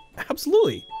 Take it?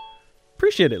 Absolutely.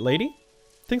 Appreciate it, lady.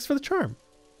 Thanks for the charm.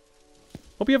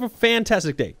 Hope you have a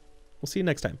fantastic day. We'll see you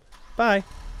next time. Bye.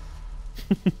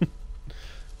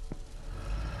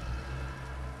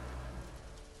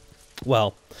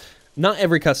 Well, not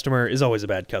every customer is always a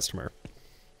bad customer.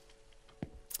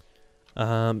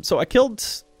 So I killed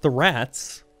the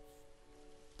rats.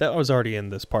 That was already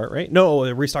in this part, right? No,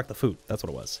 they restocked the food. That's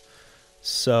what it was.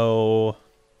 So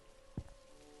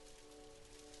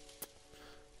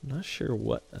I'm not sure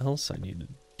what else I need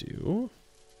to do.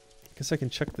 I guess I can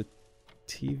check the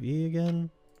TV again.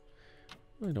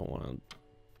 I don't want to.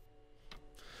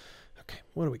 Okay,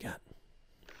 what do we got?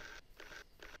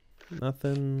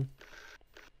 Nothing.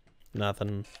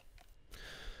 Nothing.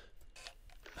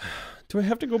 Do I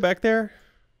have to go back there?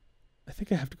 I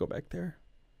think I have to go back there.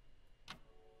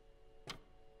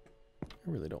 I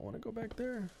really don't want to go back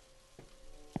there.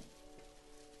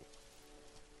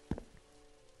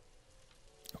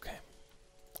 Okay.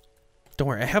 Don't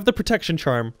worry, I have the protection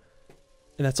charm,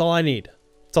 and that's all I need.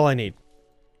 That's all I need.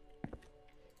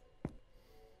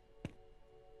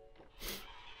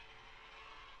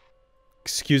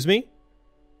 Excuse me?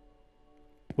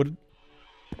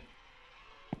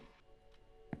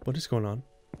 What is going on?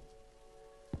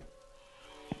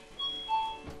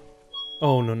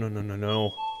 Oh, no, no, no, no,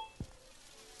 no.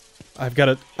 I've got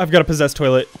a possessed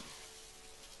toilet.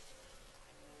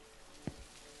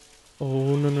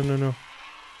 Oh, no, no, no, no.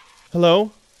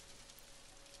 Hello?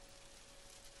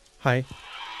 Hi.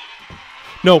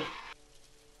 No.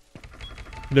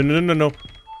 No, no, no, no, no.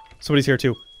 Somebody's here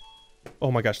too.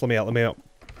 Oh my gosh, let me out, let me out.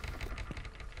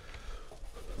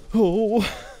 Oh.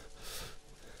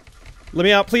 Let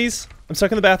me out, please. I'm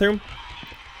stuck in the bathroom.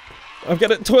 I've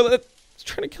got a toilet. It's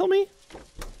trying to kill me.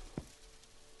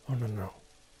 Oh, no, no.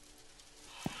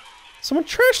 Someone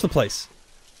trashed the place.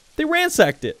 They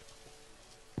ransacked it.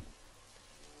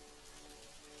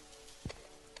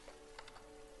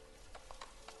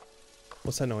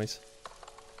 What's that noise?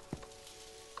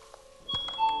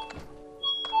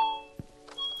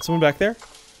 Someone back there?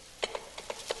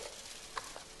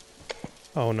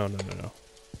 Oh, no, no, no, no.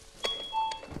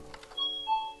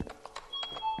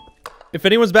 If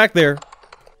anyone's back there,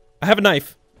 I have a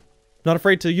knife. Not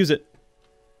afraid to use it.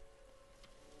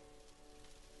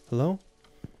 Hello?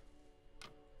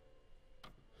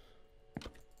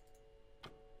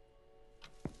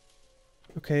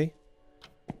 Okay.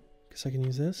 Guess I can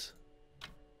use this.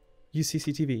 Use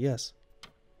CCTV, yes.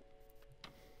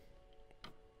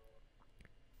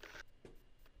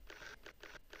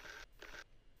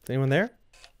 Is anyone there?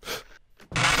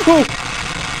 Oh!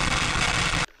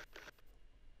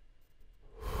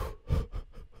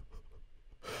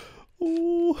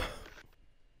 Oh,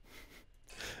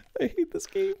 I hate this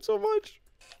game so much.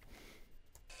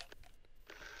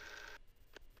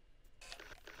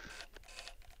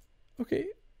 Okay.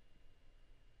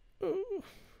 Oh,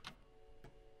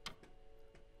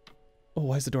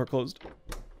 why is the door closed?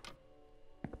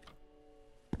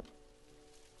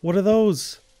 What are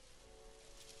those?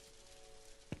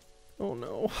 Oh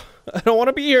no. I don't want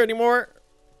to be here anymore.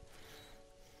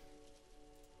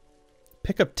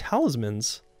 Pick up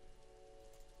talismans?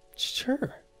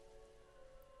 Sure.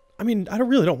 I mean, I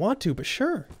really don't want to, but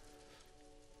sure.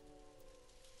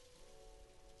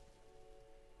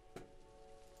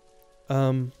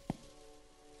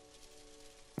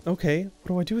 Okay, what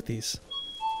do I do with these?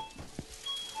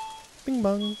 Bing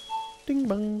bong. Ding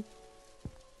bong.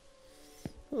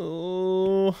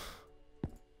 Oh.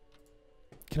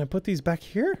 Can I put these back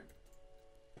here?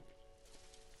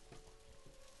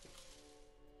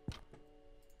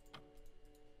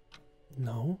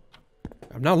 No.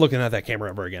 I'm not looking at that camera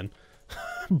ever again.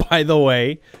 By the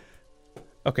way.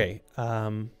 Okay,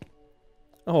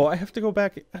 oh, I have to go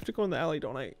back. I have to go in the alley,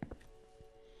 don't I?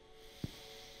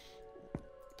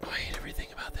 Oh, I hate everything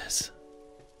about this.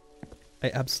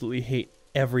 I absolutely hate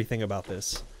everything about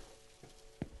this.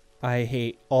 I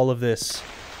hate all of this.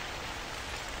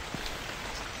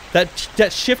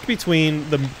 That shift between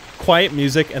the quiet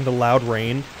music and the loud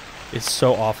rain is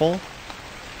so awful.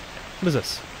 What is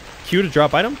this? Q to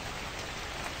drop item?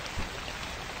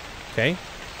 Okay.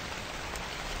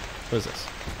 What is this?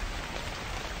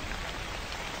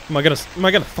 Am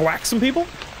I gonna thwack some people?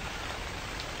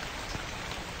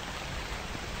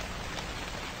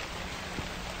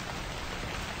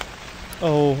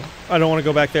 Oh, I don't want to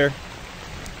go back there.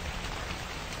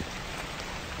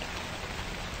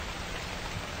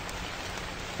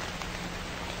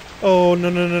 Oh,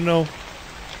 no, no, no, no.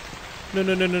 No,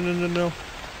 no, no, no, no, no, no.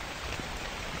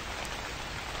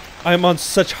 I'm on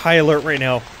such high alert right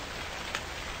now.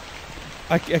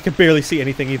 I can barely see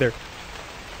anything either.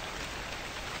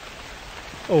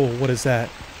 Oh, what is that?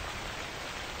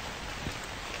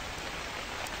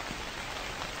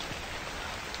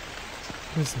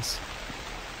 What is this?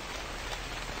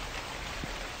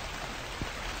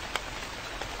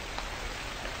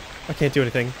 I can't do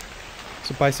anything.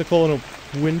 It's a bicycle and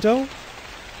a window?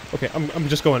 Okay, I'm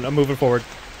just going. I'm moving forward.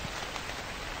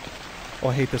 Oh,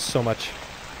 I hate this so much.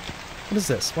 What is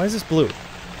this? Why is this blue?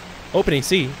 Opening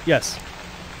C, yes.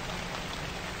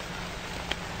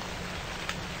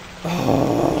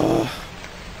 Oh.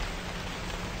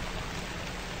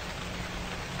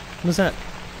 What is that?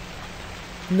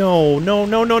 No, no,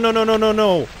 no, no, no, no, no, no,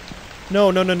 no.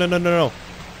 No, no, no, no, no, no, no.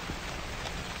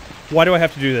 Why do I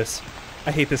have to do this?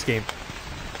 I hate this game.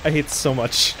 I hate it so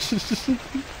much.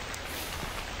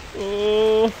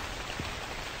 Oh.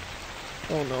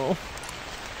 Oh no.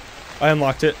 I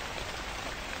unlocked it.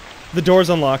 The door's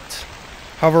unlocked.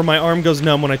 However, my arm goes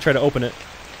numb when I try to open it.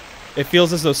 It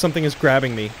feels as though something is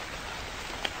grabbing me.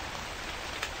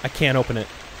 I can't open it.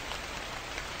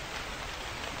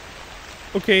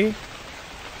 Okay.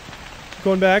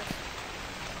 Going back.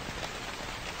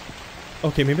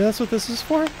 Okay, maybe that's what this is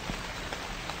for?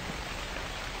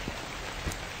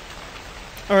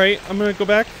 Alright, I'm gonna go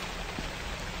back.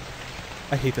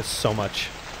 I hate this so much.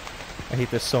 I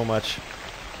hate this so much.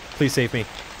 Please save me.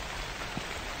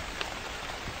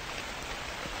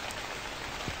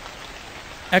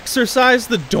 Exercise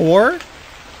the door?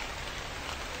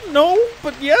 No,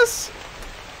 but yes.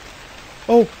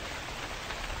 Oh.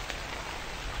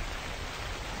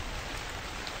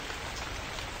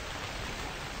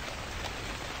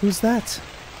 Who's that?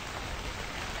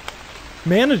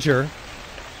 Manager?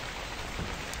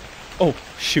 Oh,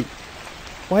 shoot.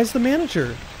 Why is the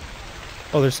manager?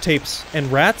 Oh, there's tapes.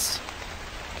 And rats?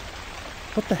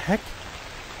 What the heck?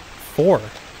 4.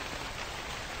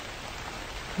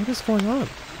 What is going on?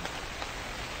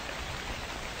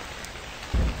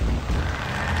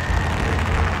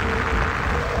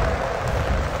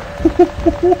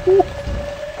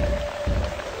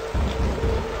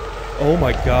 Oh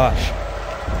my gosh.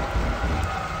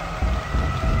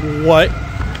 What?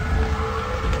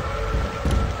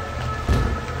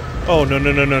 Oh, no,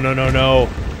 no, no, no, no, no, no.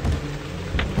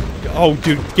 Oh,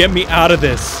 dude, get me out of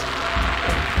this.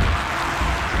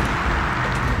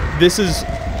 This is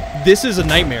a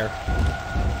nightmare.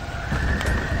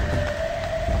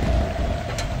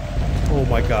 Oh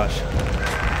my gosh.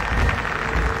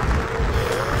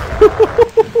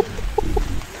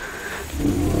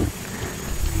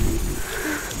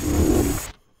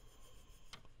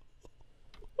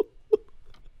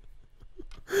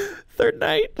 Third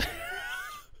night.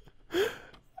 I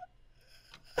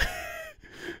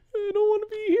don't want to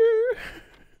be here.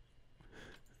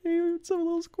 Hey, what's up,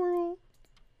 little squirrel?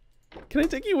 Can I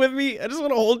take you with me? I just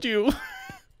want to hold you.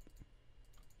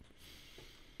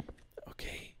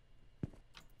 Okay.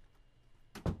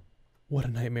 What a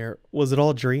nightmare. Was it all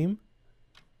a dream?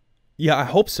 Yeah, I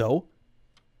hope so.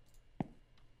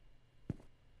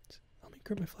 Let me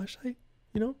grab my flashlight,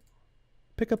 you know?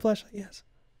 Pick up flashlight, yes.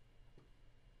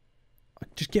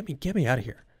 Just get me out of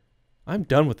here. I'm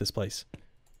done with this place.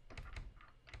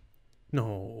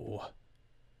 No.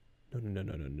 No, no,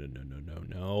 no, no, no, no, no, no,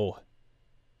 no.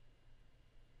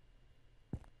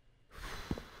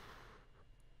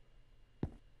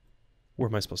 Where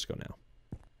am I supposed to go now?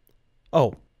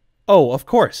 Oh. Oh, of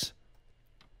course.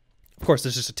 Of course,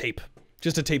 there's just a tape.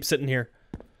 Just a tape sitting here.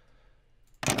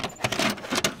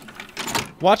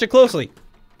 Watch it closely.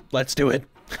 Let's do it.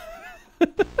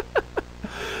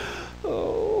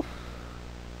 Oh.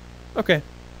 Okay.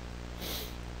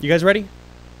 You guys ready?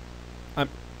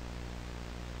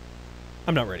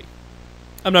 I'm not ready.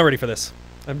 I'm not ready for this.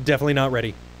 I'm definitely not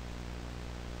ready.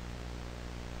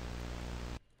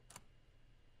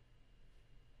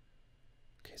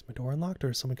 Okay, is my door unlocked or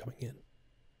is someone coming in?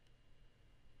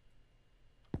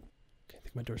 Okay, I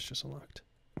think my door's just unlocked.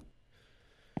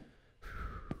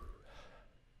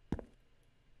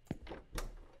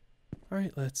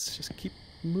 Alright, let's just keep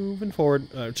moving forward.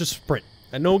 Just sprint.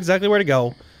 I know exactly where to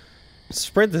go.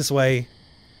 Sprint this way.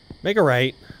 Make a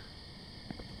right.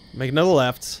 Make another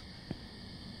left.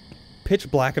 Pitch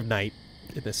black of night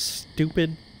in this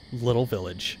stupid little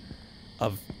village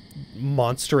of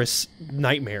monstrous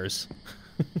nightmares.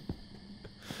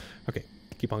 Okay,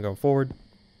 keep on going forward.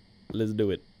 Let's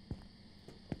do it.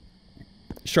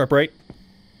 Sharp right.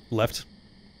 Left.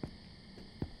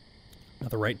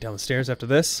 Another right down the stairs after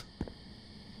this.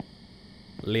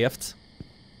 Left.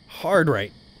 Hard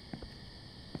right.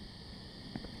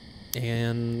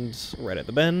 And right at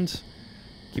the bend.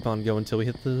 Keep on going until we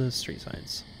hit the street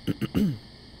signs.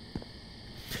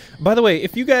 By the way,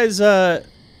 if you guys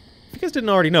didn't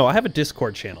already know, I have a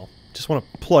Discord channel. Just want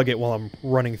to plug it while I'm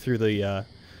running through the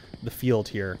field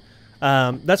here.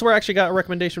 That's where I actually got a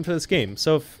recommendation for this game.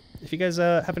 So if you guys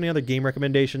have any other game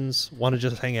recommendations, want to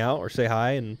just hang out or say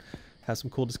hi and have some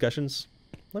cool discussions,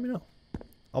 let me know.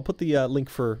 I'll put the link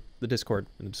for the Discord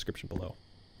in the description below.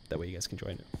 That way you guys can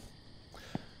join it.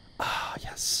 Ah,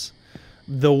 yes.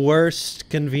 The worst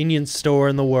convenience store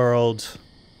in the world.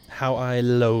 How I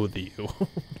loathe you.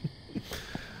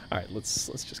 Alright, let's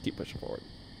just keep pushing forward.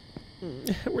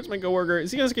 Where's my coworker?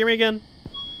 Is he gonna scare me again?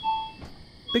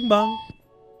 Bing bong.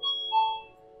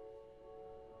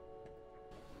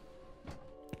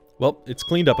 Well, it's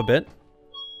cleaned up a bit.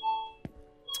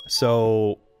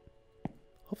 So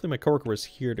hopefully my coworker was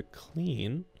here to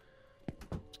clean.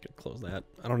 Just gonna close that.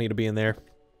 I don't need to be in there.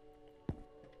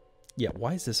 Yeah,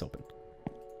 why is this open?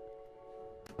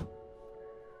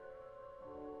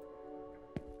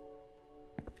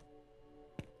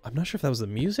 I'm not sure if that was the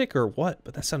music or what,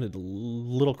 but that sounded a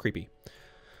little creepy.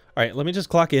 All right, let me just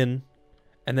clock in,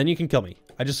 and then you can kill me.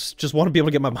 I just want to be able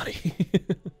to get my money.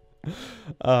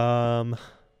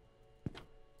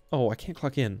 Oh, I can't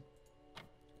clock in.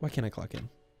 Why can't I clock in?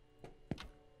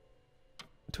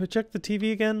 Do I check the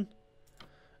TV again?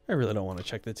 I really don't want to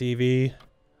check the TV.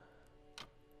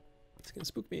 It's gonna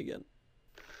spook me again.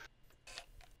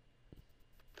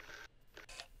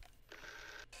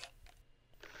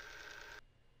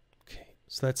 Okay,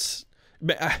 so that's...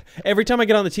 Every time I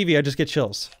get on the TV, I just get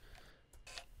chills.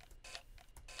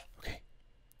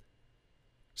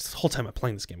 whole time I'm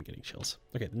playing this game, I'm getting chills.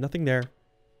 Okay, nothing there.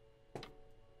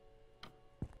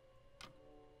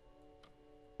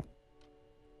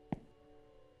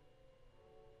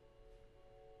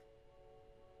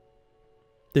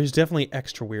 There's definitely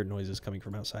extra weird noises coming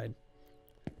from outside.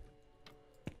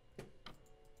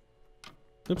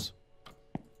 Oops.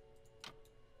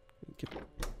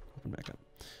 Open back up.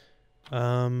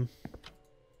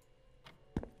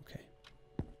 Okay.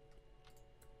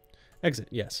 Exit,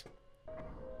 yes.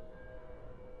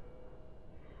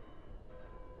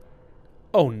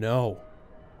 Oh no.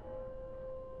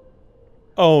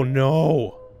 Oh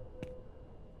no.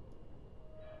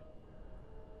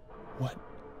 What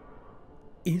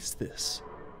is this?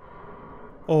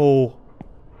 Oh.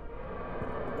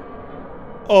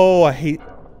 Oh, I hate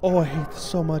this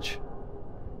so much.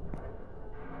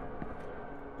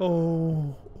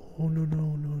 Oh, oh no,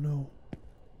 no, no, no.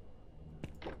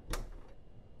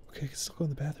 Okay, I can still go in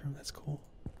the bathroom. That's cool.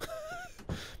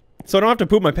 So I don't have to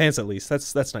poop my pants at least.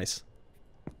 That's nice.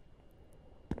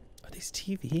 Are these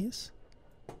TVs?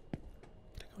 Can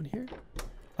I go in here?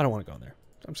 I don't want to go in there.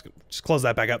 I'm just gonna close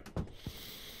that back up.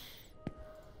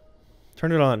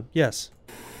 Turn it on. Yes.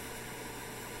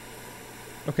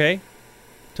 Okay.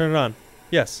 Turn it on.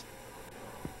 Yes.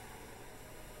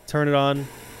 Turn it on.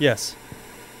 Yes.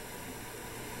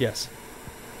 Yes.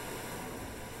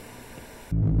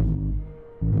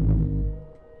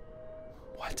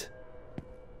 What?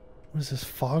 What is this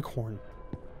foghorn?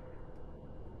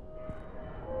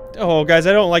 Oh, guys,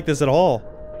 I don't like this at all.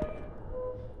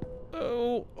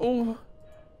 Oh, oh.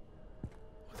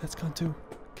 That's gone too.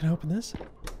 Can I open this?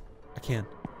 I can.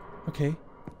 Okay.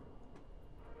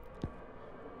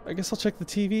 I guess I'll check the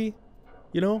TV.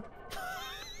 You know?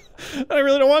 I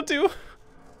really don't want to.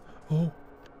 Oh.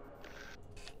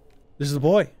 This is the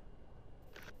boy.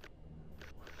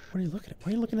 What are you looking at?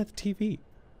 Why are you looking at the TV?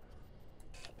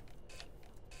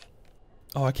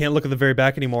 Oh, I can't look at the very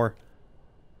back anymore.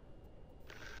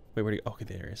 Wait, where do you... Okay,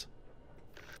 there he is.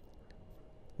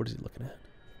 What is he looking at?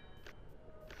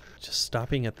 Just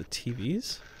stopping at the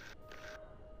TVs?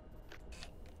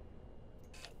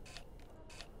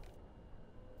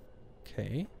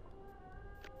 Okay.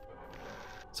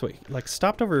 So wait, like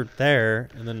stopped over there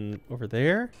and then over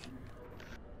there?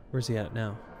 Where's he at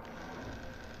now?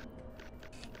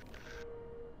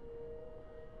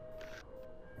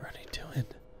 What are you doing?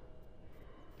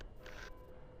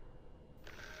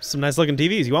 Some nice looking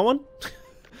TVs. You want one?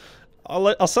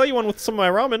 I'll sell you one with some of my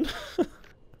ramen.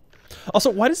 Also,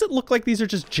 why does it look like these are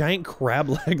just giant crab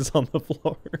legs on the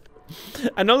floor?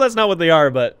 I know that's not what they are,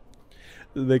 but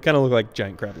they kind of look like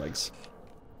giant crab legs.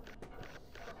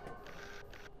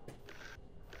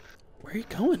 Where are you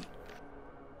going?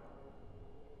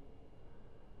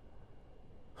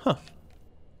 Huh.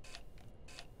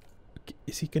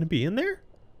 Is he gonna be in there?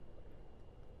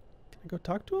 Can I go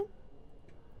talk to him?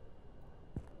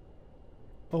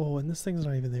 Oh, and this thing's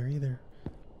not even there either.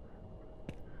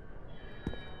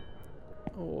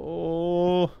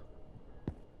 Oh.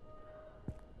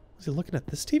 Is he looking at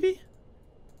this TV?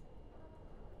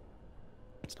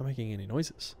 It's not making any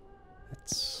noises.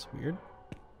 That's weird.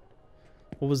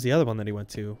 What was the other one that he went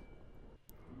to?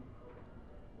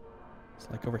 It's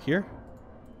like over here?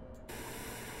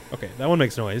 Okay, that one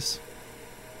makes noise.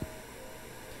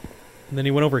 And then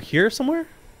he went over here somewhere?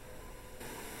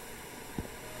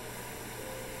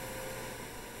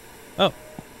 Oh.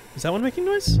 Is that one making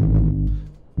noise?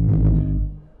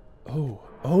 Oh.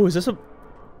 Oh, is this a...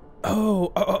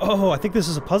 Oh, I think this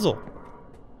is a puzzle.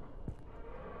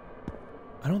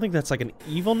 I don't think that's like an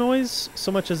evil noise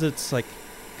so much as it's like...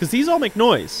 Because these all make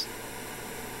noise.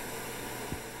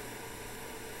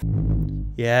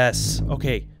 Yes.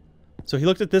 Okay. So he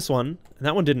looked at this one, and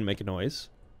that one didn't make a noise.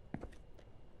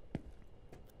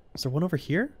 Is there one over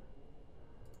here?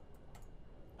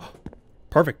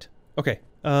 Perfect. Okay.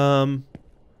 And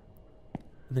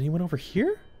then he went over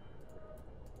here?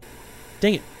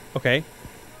 Dang it. Okay.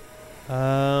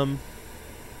 That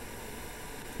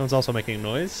one's also making a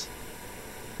noise.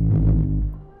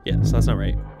 Yeah, so that's not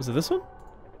right. Was it this one?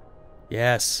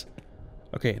 Yes.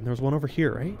 Okay, and there was one over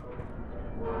here, right?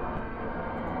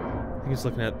 I think he's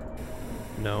looking at...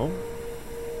 No.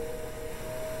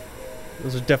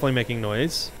 Those are definitely making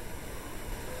noise.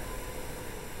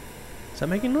 Is that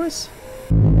making noise?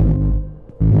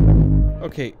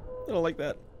 Okay, I don't like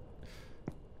that.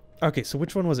 Okay, so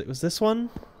which one was it? Was this one?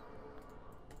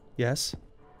 Yes.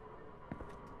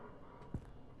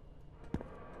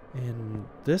 And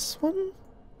this one?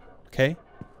 Okay.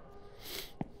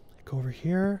 Go over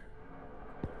here.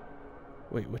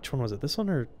 Wait, which one was it? This one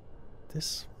or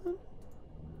this one?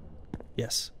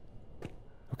 Yes.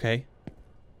 Okay.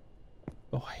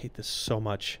 Oh, I hate this so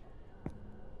much.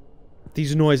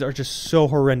 These noises are just so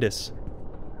horrendous.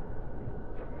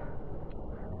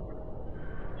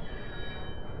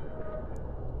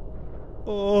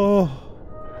 Oh.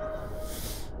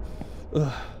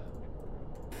 Ugh.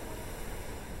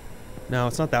 No,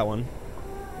 it's not that one.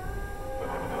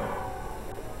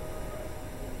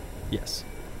 Yes.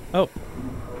 Oh.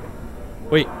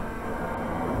 Wait.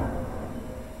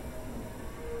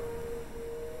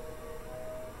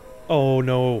 Oh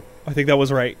no. I think that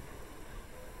was right.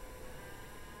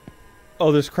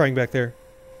 Oh, there's crying back there.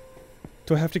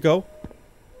 Do I have to go?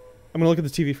 I'm gonna look at the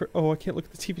TV for... Oh, I can't look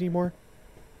at the TV anymore.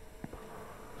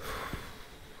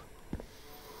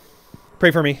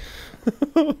 Pray for me.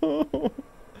 Oh,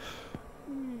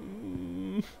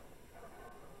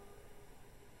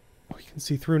 you can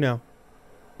see through now.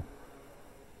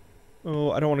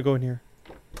 Oh, I don't want to go in here.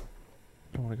 I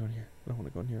don't want to go in here. I don't want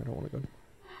to go in here. I don't want to go in here.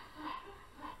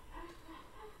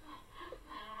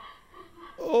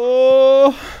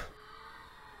 Oh!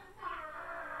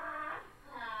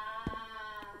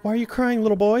 Why are you crying,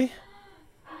 little boy?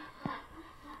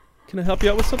 Can I help you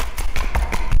out with something?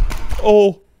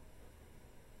 Oh!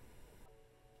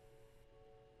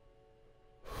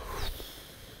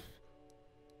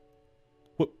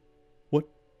 What? What?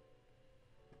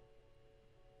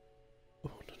 Oh,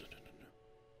 no, no, no, no, no.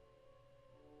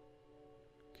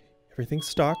 Okay, everything's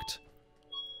stocked.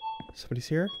 Somebody's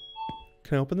here?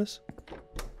 Can I open this?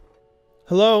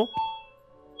 Hello?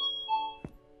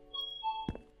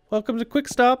 Welcome to Quick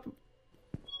Stop.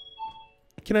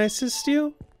 Can I assist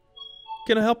you?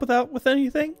 Can I help with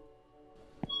anything?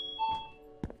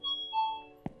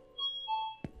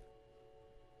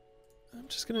 I'm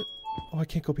just gonna... Oh, I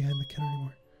can't go behind the counter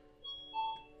anymore.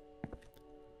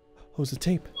 Oh, it's a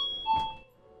tape.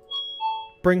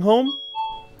 Bring home?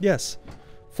 Yes.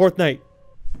 Fourth night.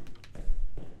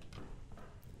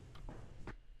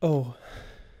 Oh.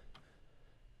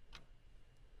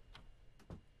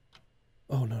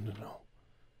 Oh, no, no, no.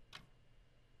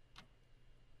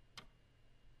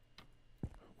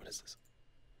 What is this?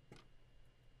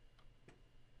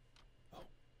 Oh.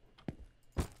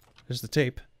 There's the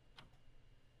tape.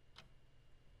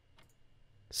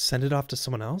 Send it off to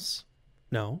someone else?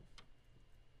 No.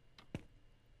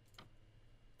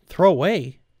 Throw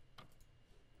away?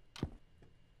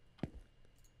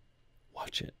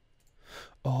 Watch it.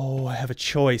 Oh, I have a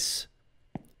choice.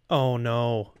 Oh,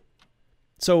 no.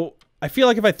 So... I feel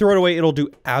like if I throw it away, it'll do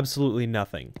absolutely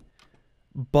nothing.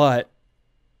 But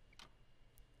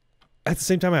at the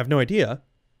same time, I have no idea.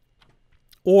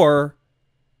 Or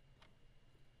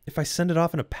if I send it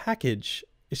off in a package,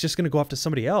 it's just going to go off to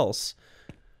somebody else.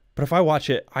 But if I watch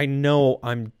it, I know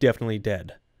I'm definitely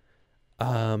dead.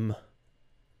 Oh.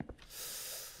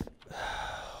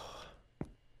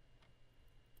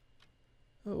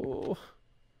 I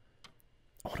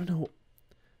want to know.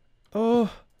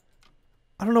 Oh.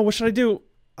 I don't know. What should I do?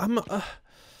 I don't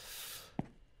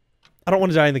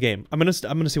want to die in the game. I'm gonna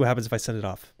see what happens if I send it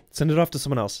off. Send it off to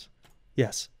someone else.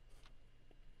 Yes.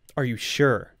 Are you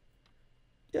sure?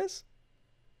 Yes.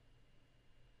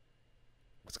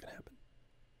 What's gonna happen?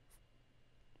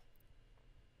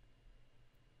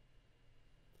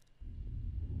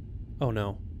 Oh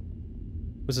no.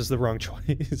 Was this the wrong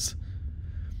choice?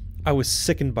 I was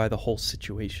sickened by the whole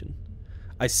situation.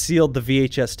 I sealed the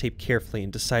VHS tape carefully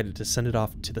and decided to send it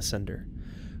off to the sender.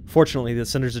 Fortunately, the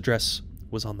sender's address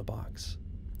was on the box.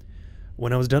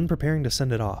 When I was done preparing to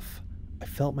send it off, I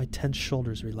felt my tense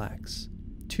shoulders relax.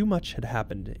 Too much had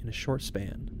happened in a short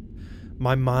span.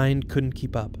 My mind couldn't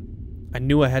keep up. I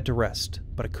knew I had to rest,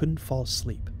 but I couldn't fall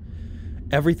asleep.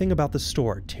 Everything about the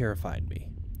store terrified me.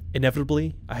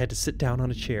 Inevitably, I had to sit down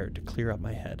on a chair to clear up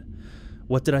my head.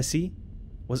 What did I see?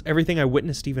 Was everything I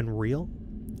witnessed even real?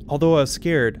 Although I was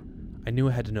scared, I knew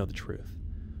I had to know the truth.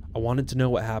 I wanted to know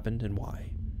what happened and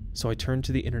why, so I turned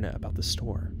to the internet about the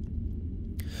store.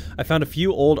 I found a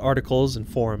few old articles and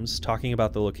forums talking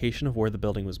about the location of where the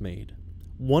building was made.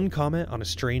 One comment on a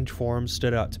strange forum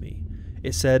stood out to me.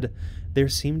 It said, there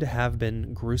seemed to have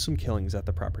been gruesome killings at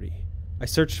the property. I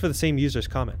searched for the same user's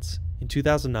comments. In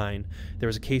 2009, there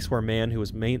was a case where a man who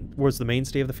was the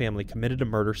mainstay of the family committed a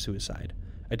murder-suicide.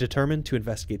 I determined to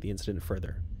investigate the incident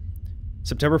further.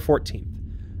 September 14th.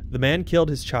 The man killed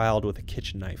his child with a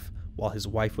kitchen knife while his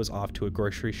wife was off to a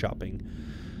grocery shopping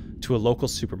to a local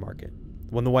supermarket.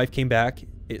 When the wife came back,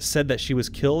 it said that she was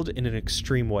killed in an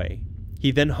extreme way. He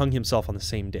then hung himself on the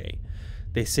same day.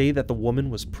 They say that the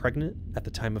woman was pregnant at the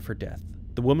time of her death.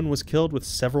 The woman was killed with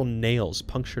several nails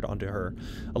punctured onto her,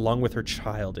 along with her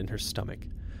child in her stomach.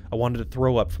 I wanted to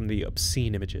throw up from the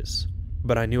obscene images,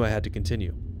 but I knew I had to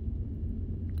continue.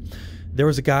 There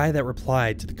was a guy that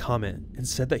replied to the comment and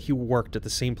said that he worked at the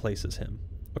same place as him.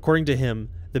 According to him,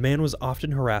 the man was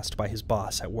often harassed by his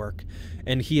boss at work,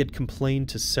 and he had complained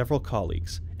to several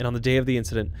colleagues, and on the day of the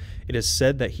incident, it is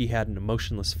said that he had an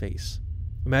emotionless face.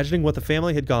 Imagining what the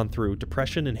family had gone through,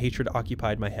 depression and hatred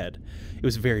occupied my head. It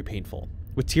was very painful.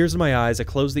 With tears in my eyes, I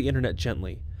closed the internet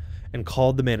gently and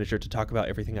called the manager to talk about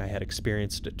everything I had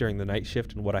experienced during the night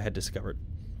shift and what I had discovered.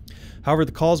 However,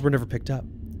 the calls were never picked up.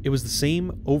 It was the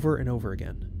same over and over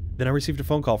again. Then I received a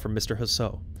phone call from Mr.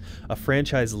 Husso, a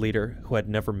franchise leader who I'd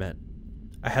never met.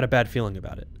 I had a bad feeling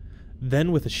about it.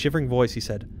 Then, with a shivering voice, he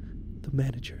said, "The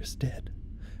manager is dead."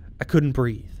 I couldn't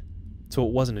breathe, so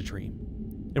it wasn't a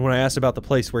dream. And when I asked about the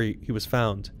place where he was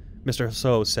found, Mr.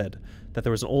 Husso said that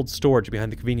there was an old storage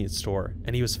behind the convenience store,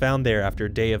 and he was found there after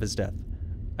a day of his death.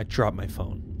 I dropped my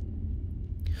phone.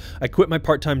 I quit my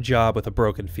part-time job with a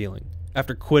broken feeling.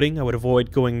 After quitting, I would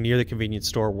avoid going near the convenience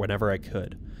store whenever I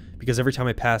could, because every time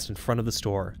I passed in front of the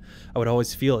store, I would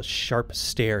always feel a sharp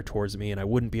stare towards me, and I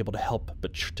wouldn't be able to help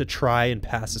but to try and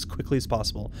pass as quickly as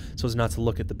possible so as not to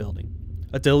look at the building.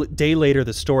 A day later,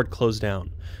 the store had closed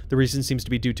down. The reason seems to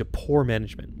be due to poor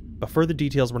management, but further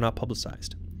details were not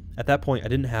publicized. At that point, I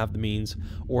didn't have the means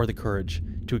or the courage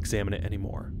to examine it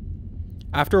anymore.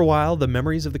 After a while, the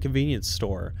memories of the convenience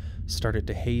store started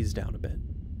to haze down a bit.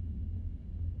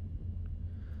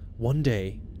 One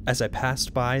day, as I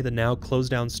passed by the now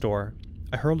closed-down store,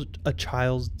 I heard a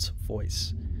child's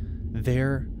voice.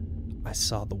 There, I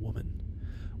saw the woman.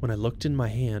 When I looked in my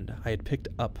hand, I had picked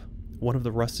up one of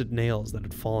the rusted nails that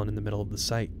had fallen in the middle of the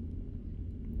site.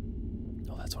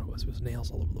 Oh, that's what it was. It was nails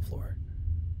all over the floor.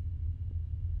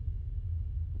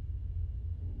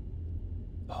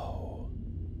 Oh.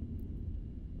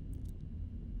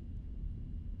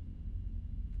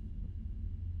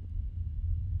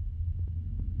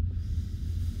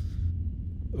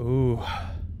 Ooh.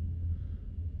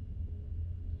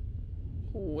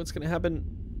 What's gonna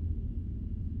happen?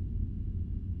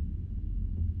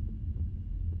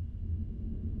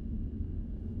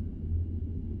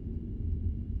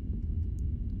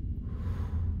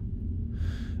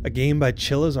 A game by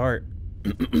Chill as Art.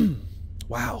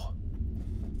 Wow.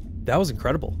 That was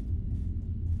incredible.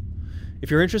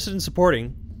 If you're interested in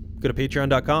supporting, go to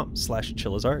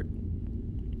patreon.com/chillasart.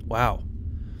 Wow.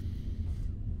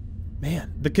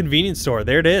 Man, the convenience store,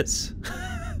 there it is.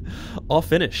 All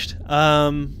finished.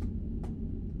 Yeah.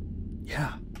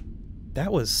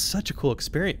 That was such a cool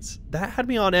experience. That had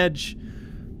me on edge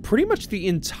pretty much the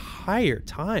entire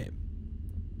time.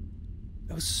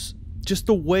 It was just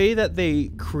the way that they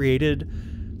created,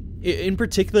 in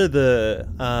particular, the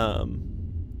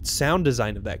sound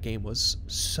design of that game was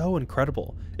so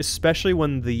incredible, especially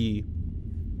when the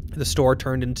store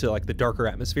turned into like the darker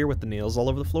atmosphere with the nails all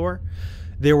over the floor.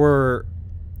 There were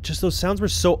just, those sounds were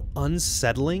so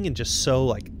unsettling and just so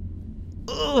like,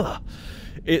 ugh.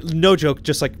 No joke,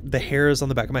 just like the hairs on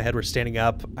the back of my head were standing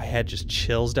up. I had just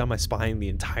chills down my spine the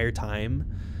entire time.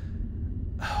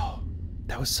 Oh,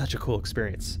 that was such a cool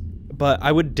experience. But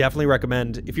I would definitely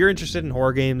recommend, if you're interested in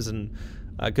horror games and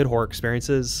good horror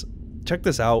experiences, check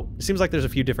this out. It seems like there's a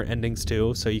few different endings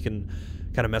too, so you can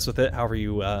kind of mess with it however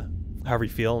you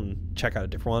feel and check out a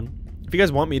different one. If you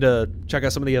guys want me to check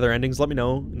out some of the other endings, let me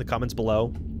know in the comments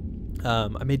below.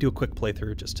 I may do a quick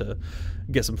playthrough just to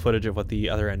get some footage of what the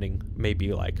other ending may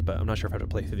be like, but I'm not sure if I have to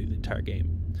play through the entire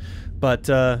game. But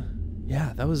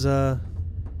yeah, that was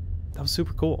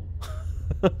super cool.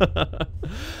 But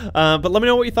let me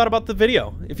know what you thought about the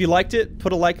video. If you liked it,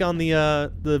 put a like on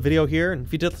the video here, and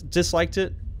if you disliked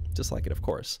it, dislike it, of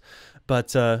course.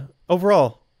 But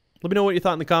overall, let me know what you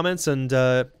thought in the comments, and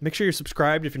make sure you're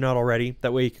subscribed if you're not already.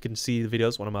 That way you can see the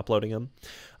videos when I'm uploading them.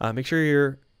 Make sure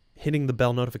you're hitting the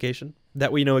bell notification.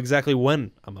 That way you know exactly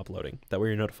when I'm uploading. That way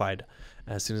you're notified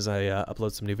as soon as I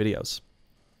upload some new videos.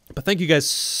 But thank you guys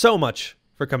so much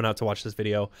for coming out to watch this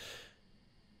video.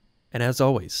 And as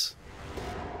always,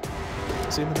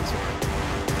 see you in the next one.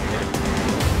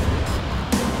 Yeah.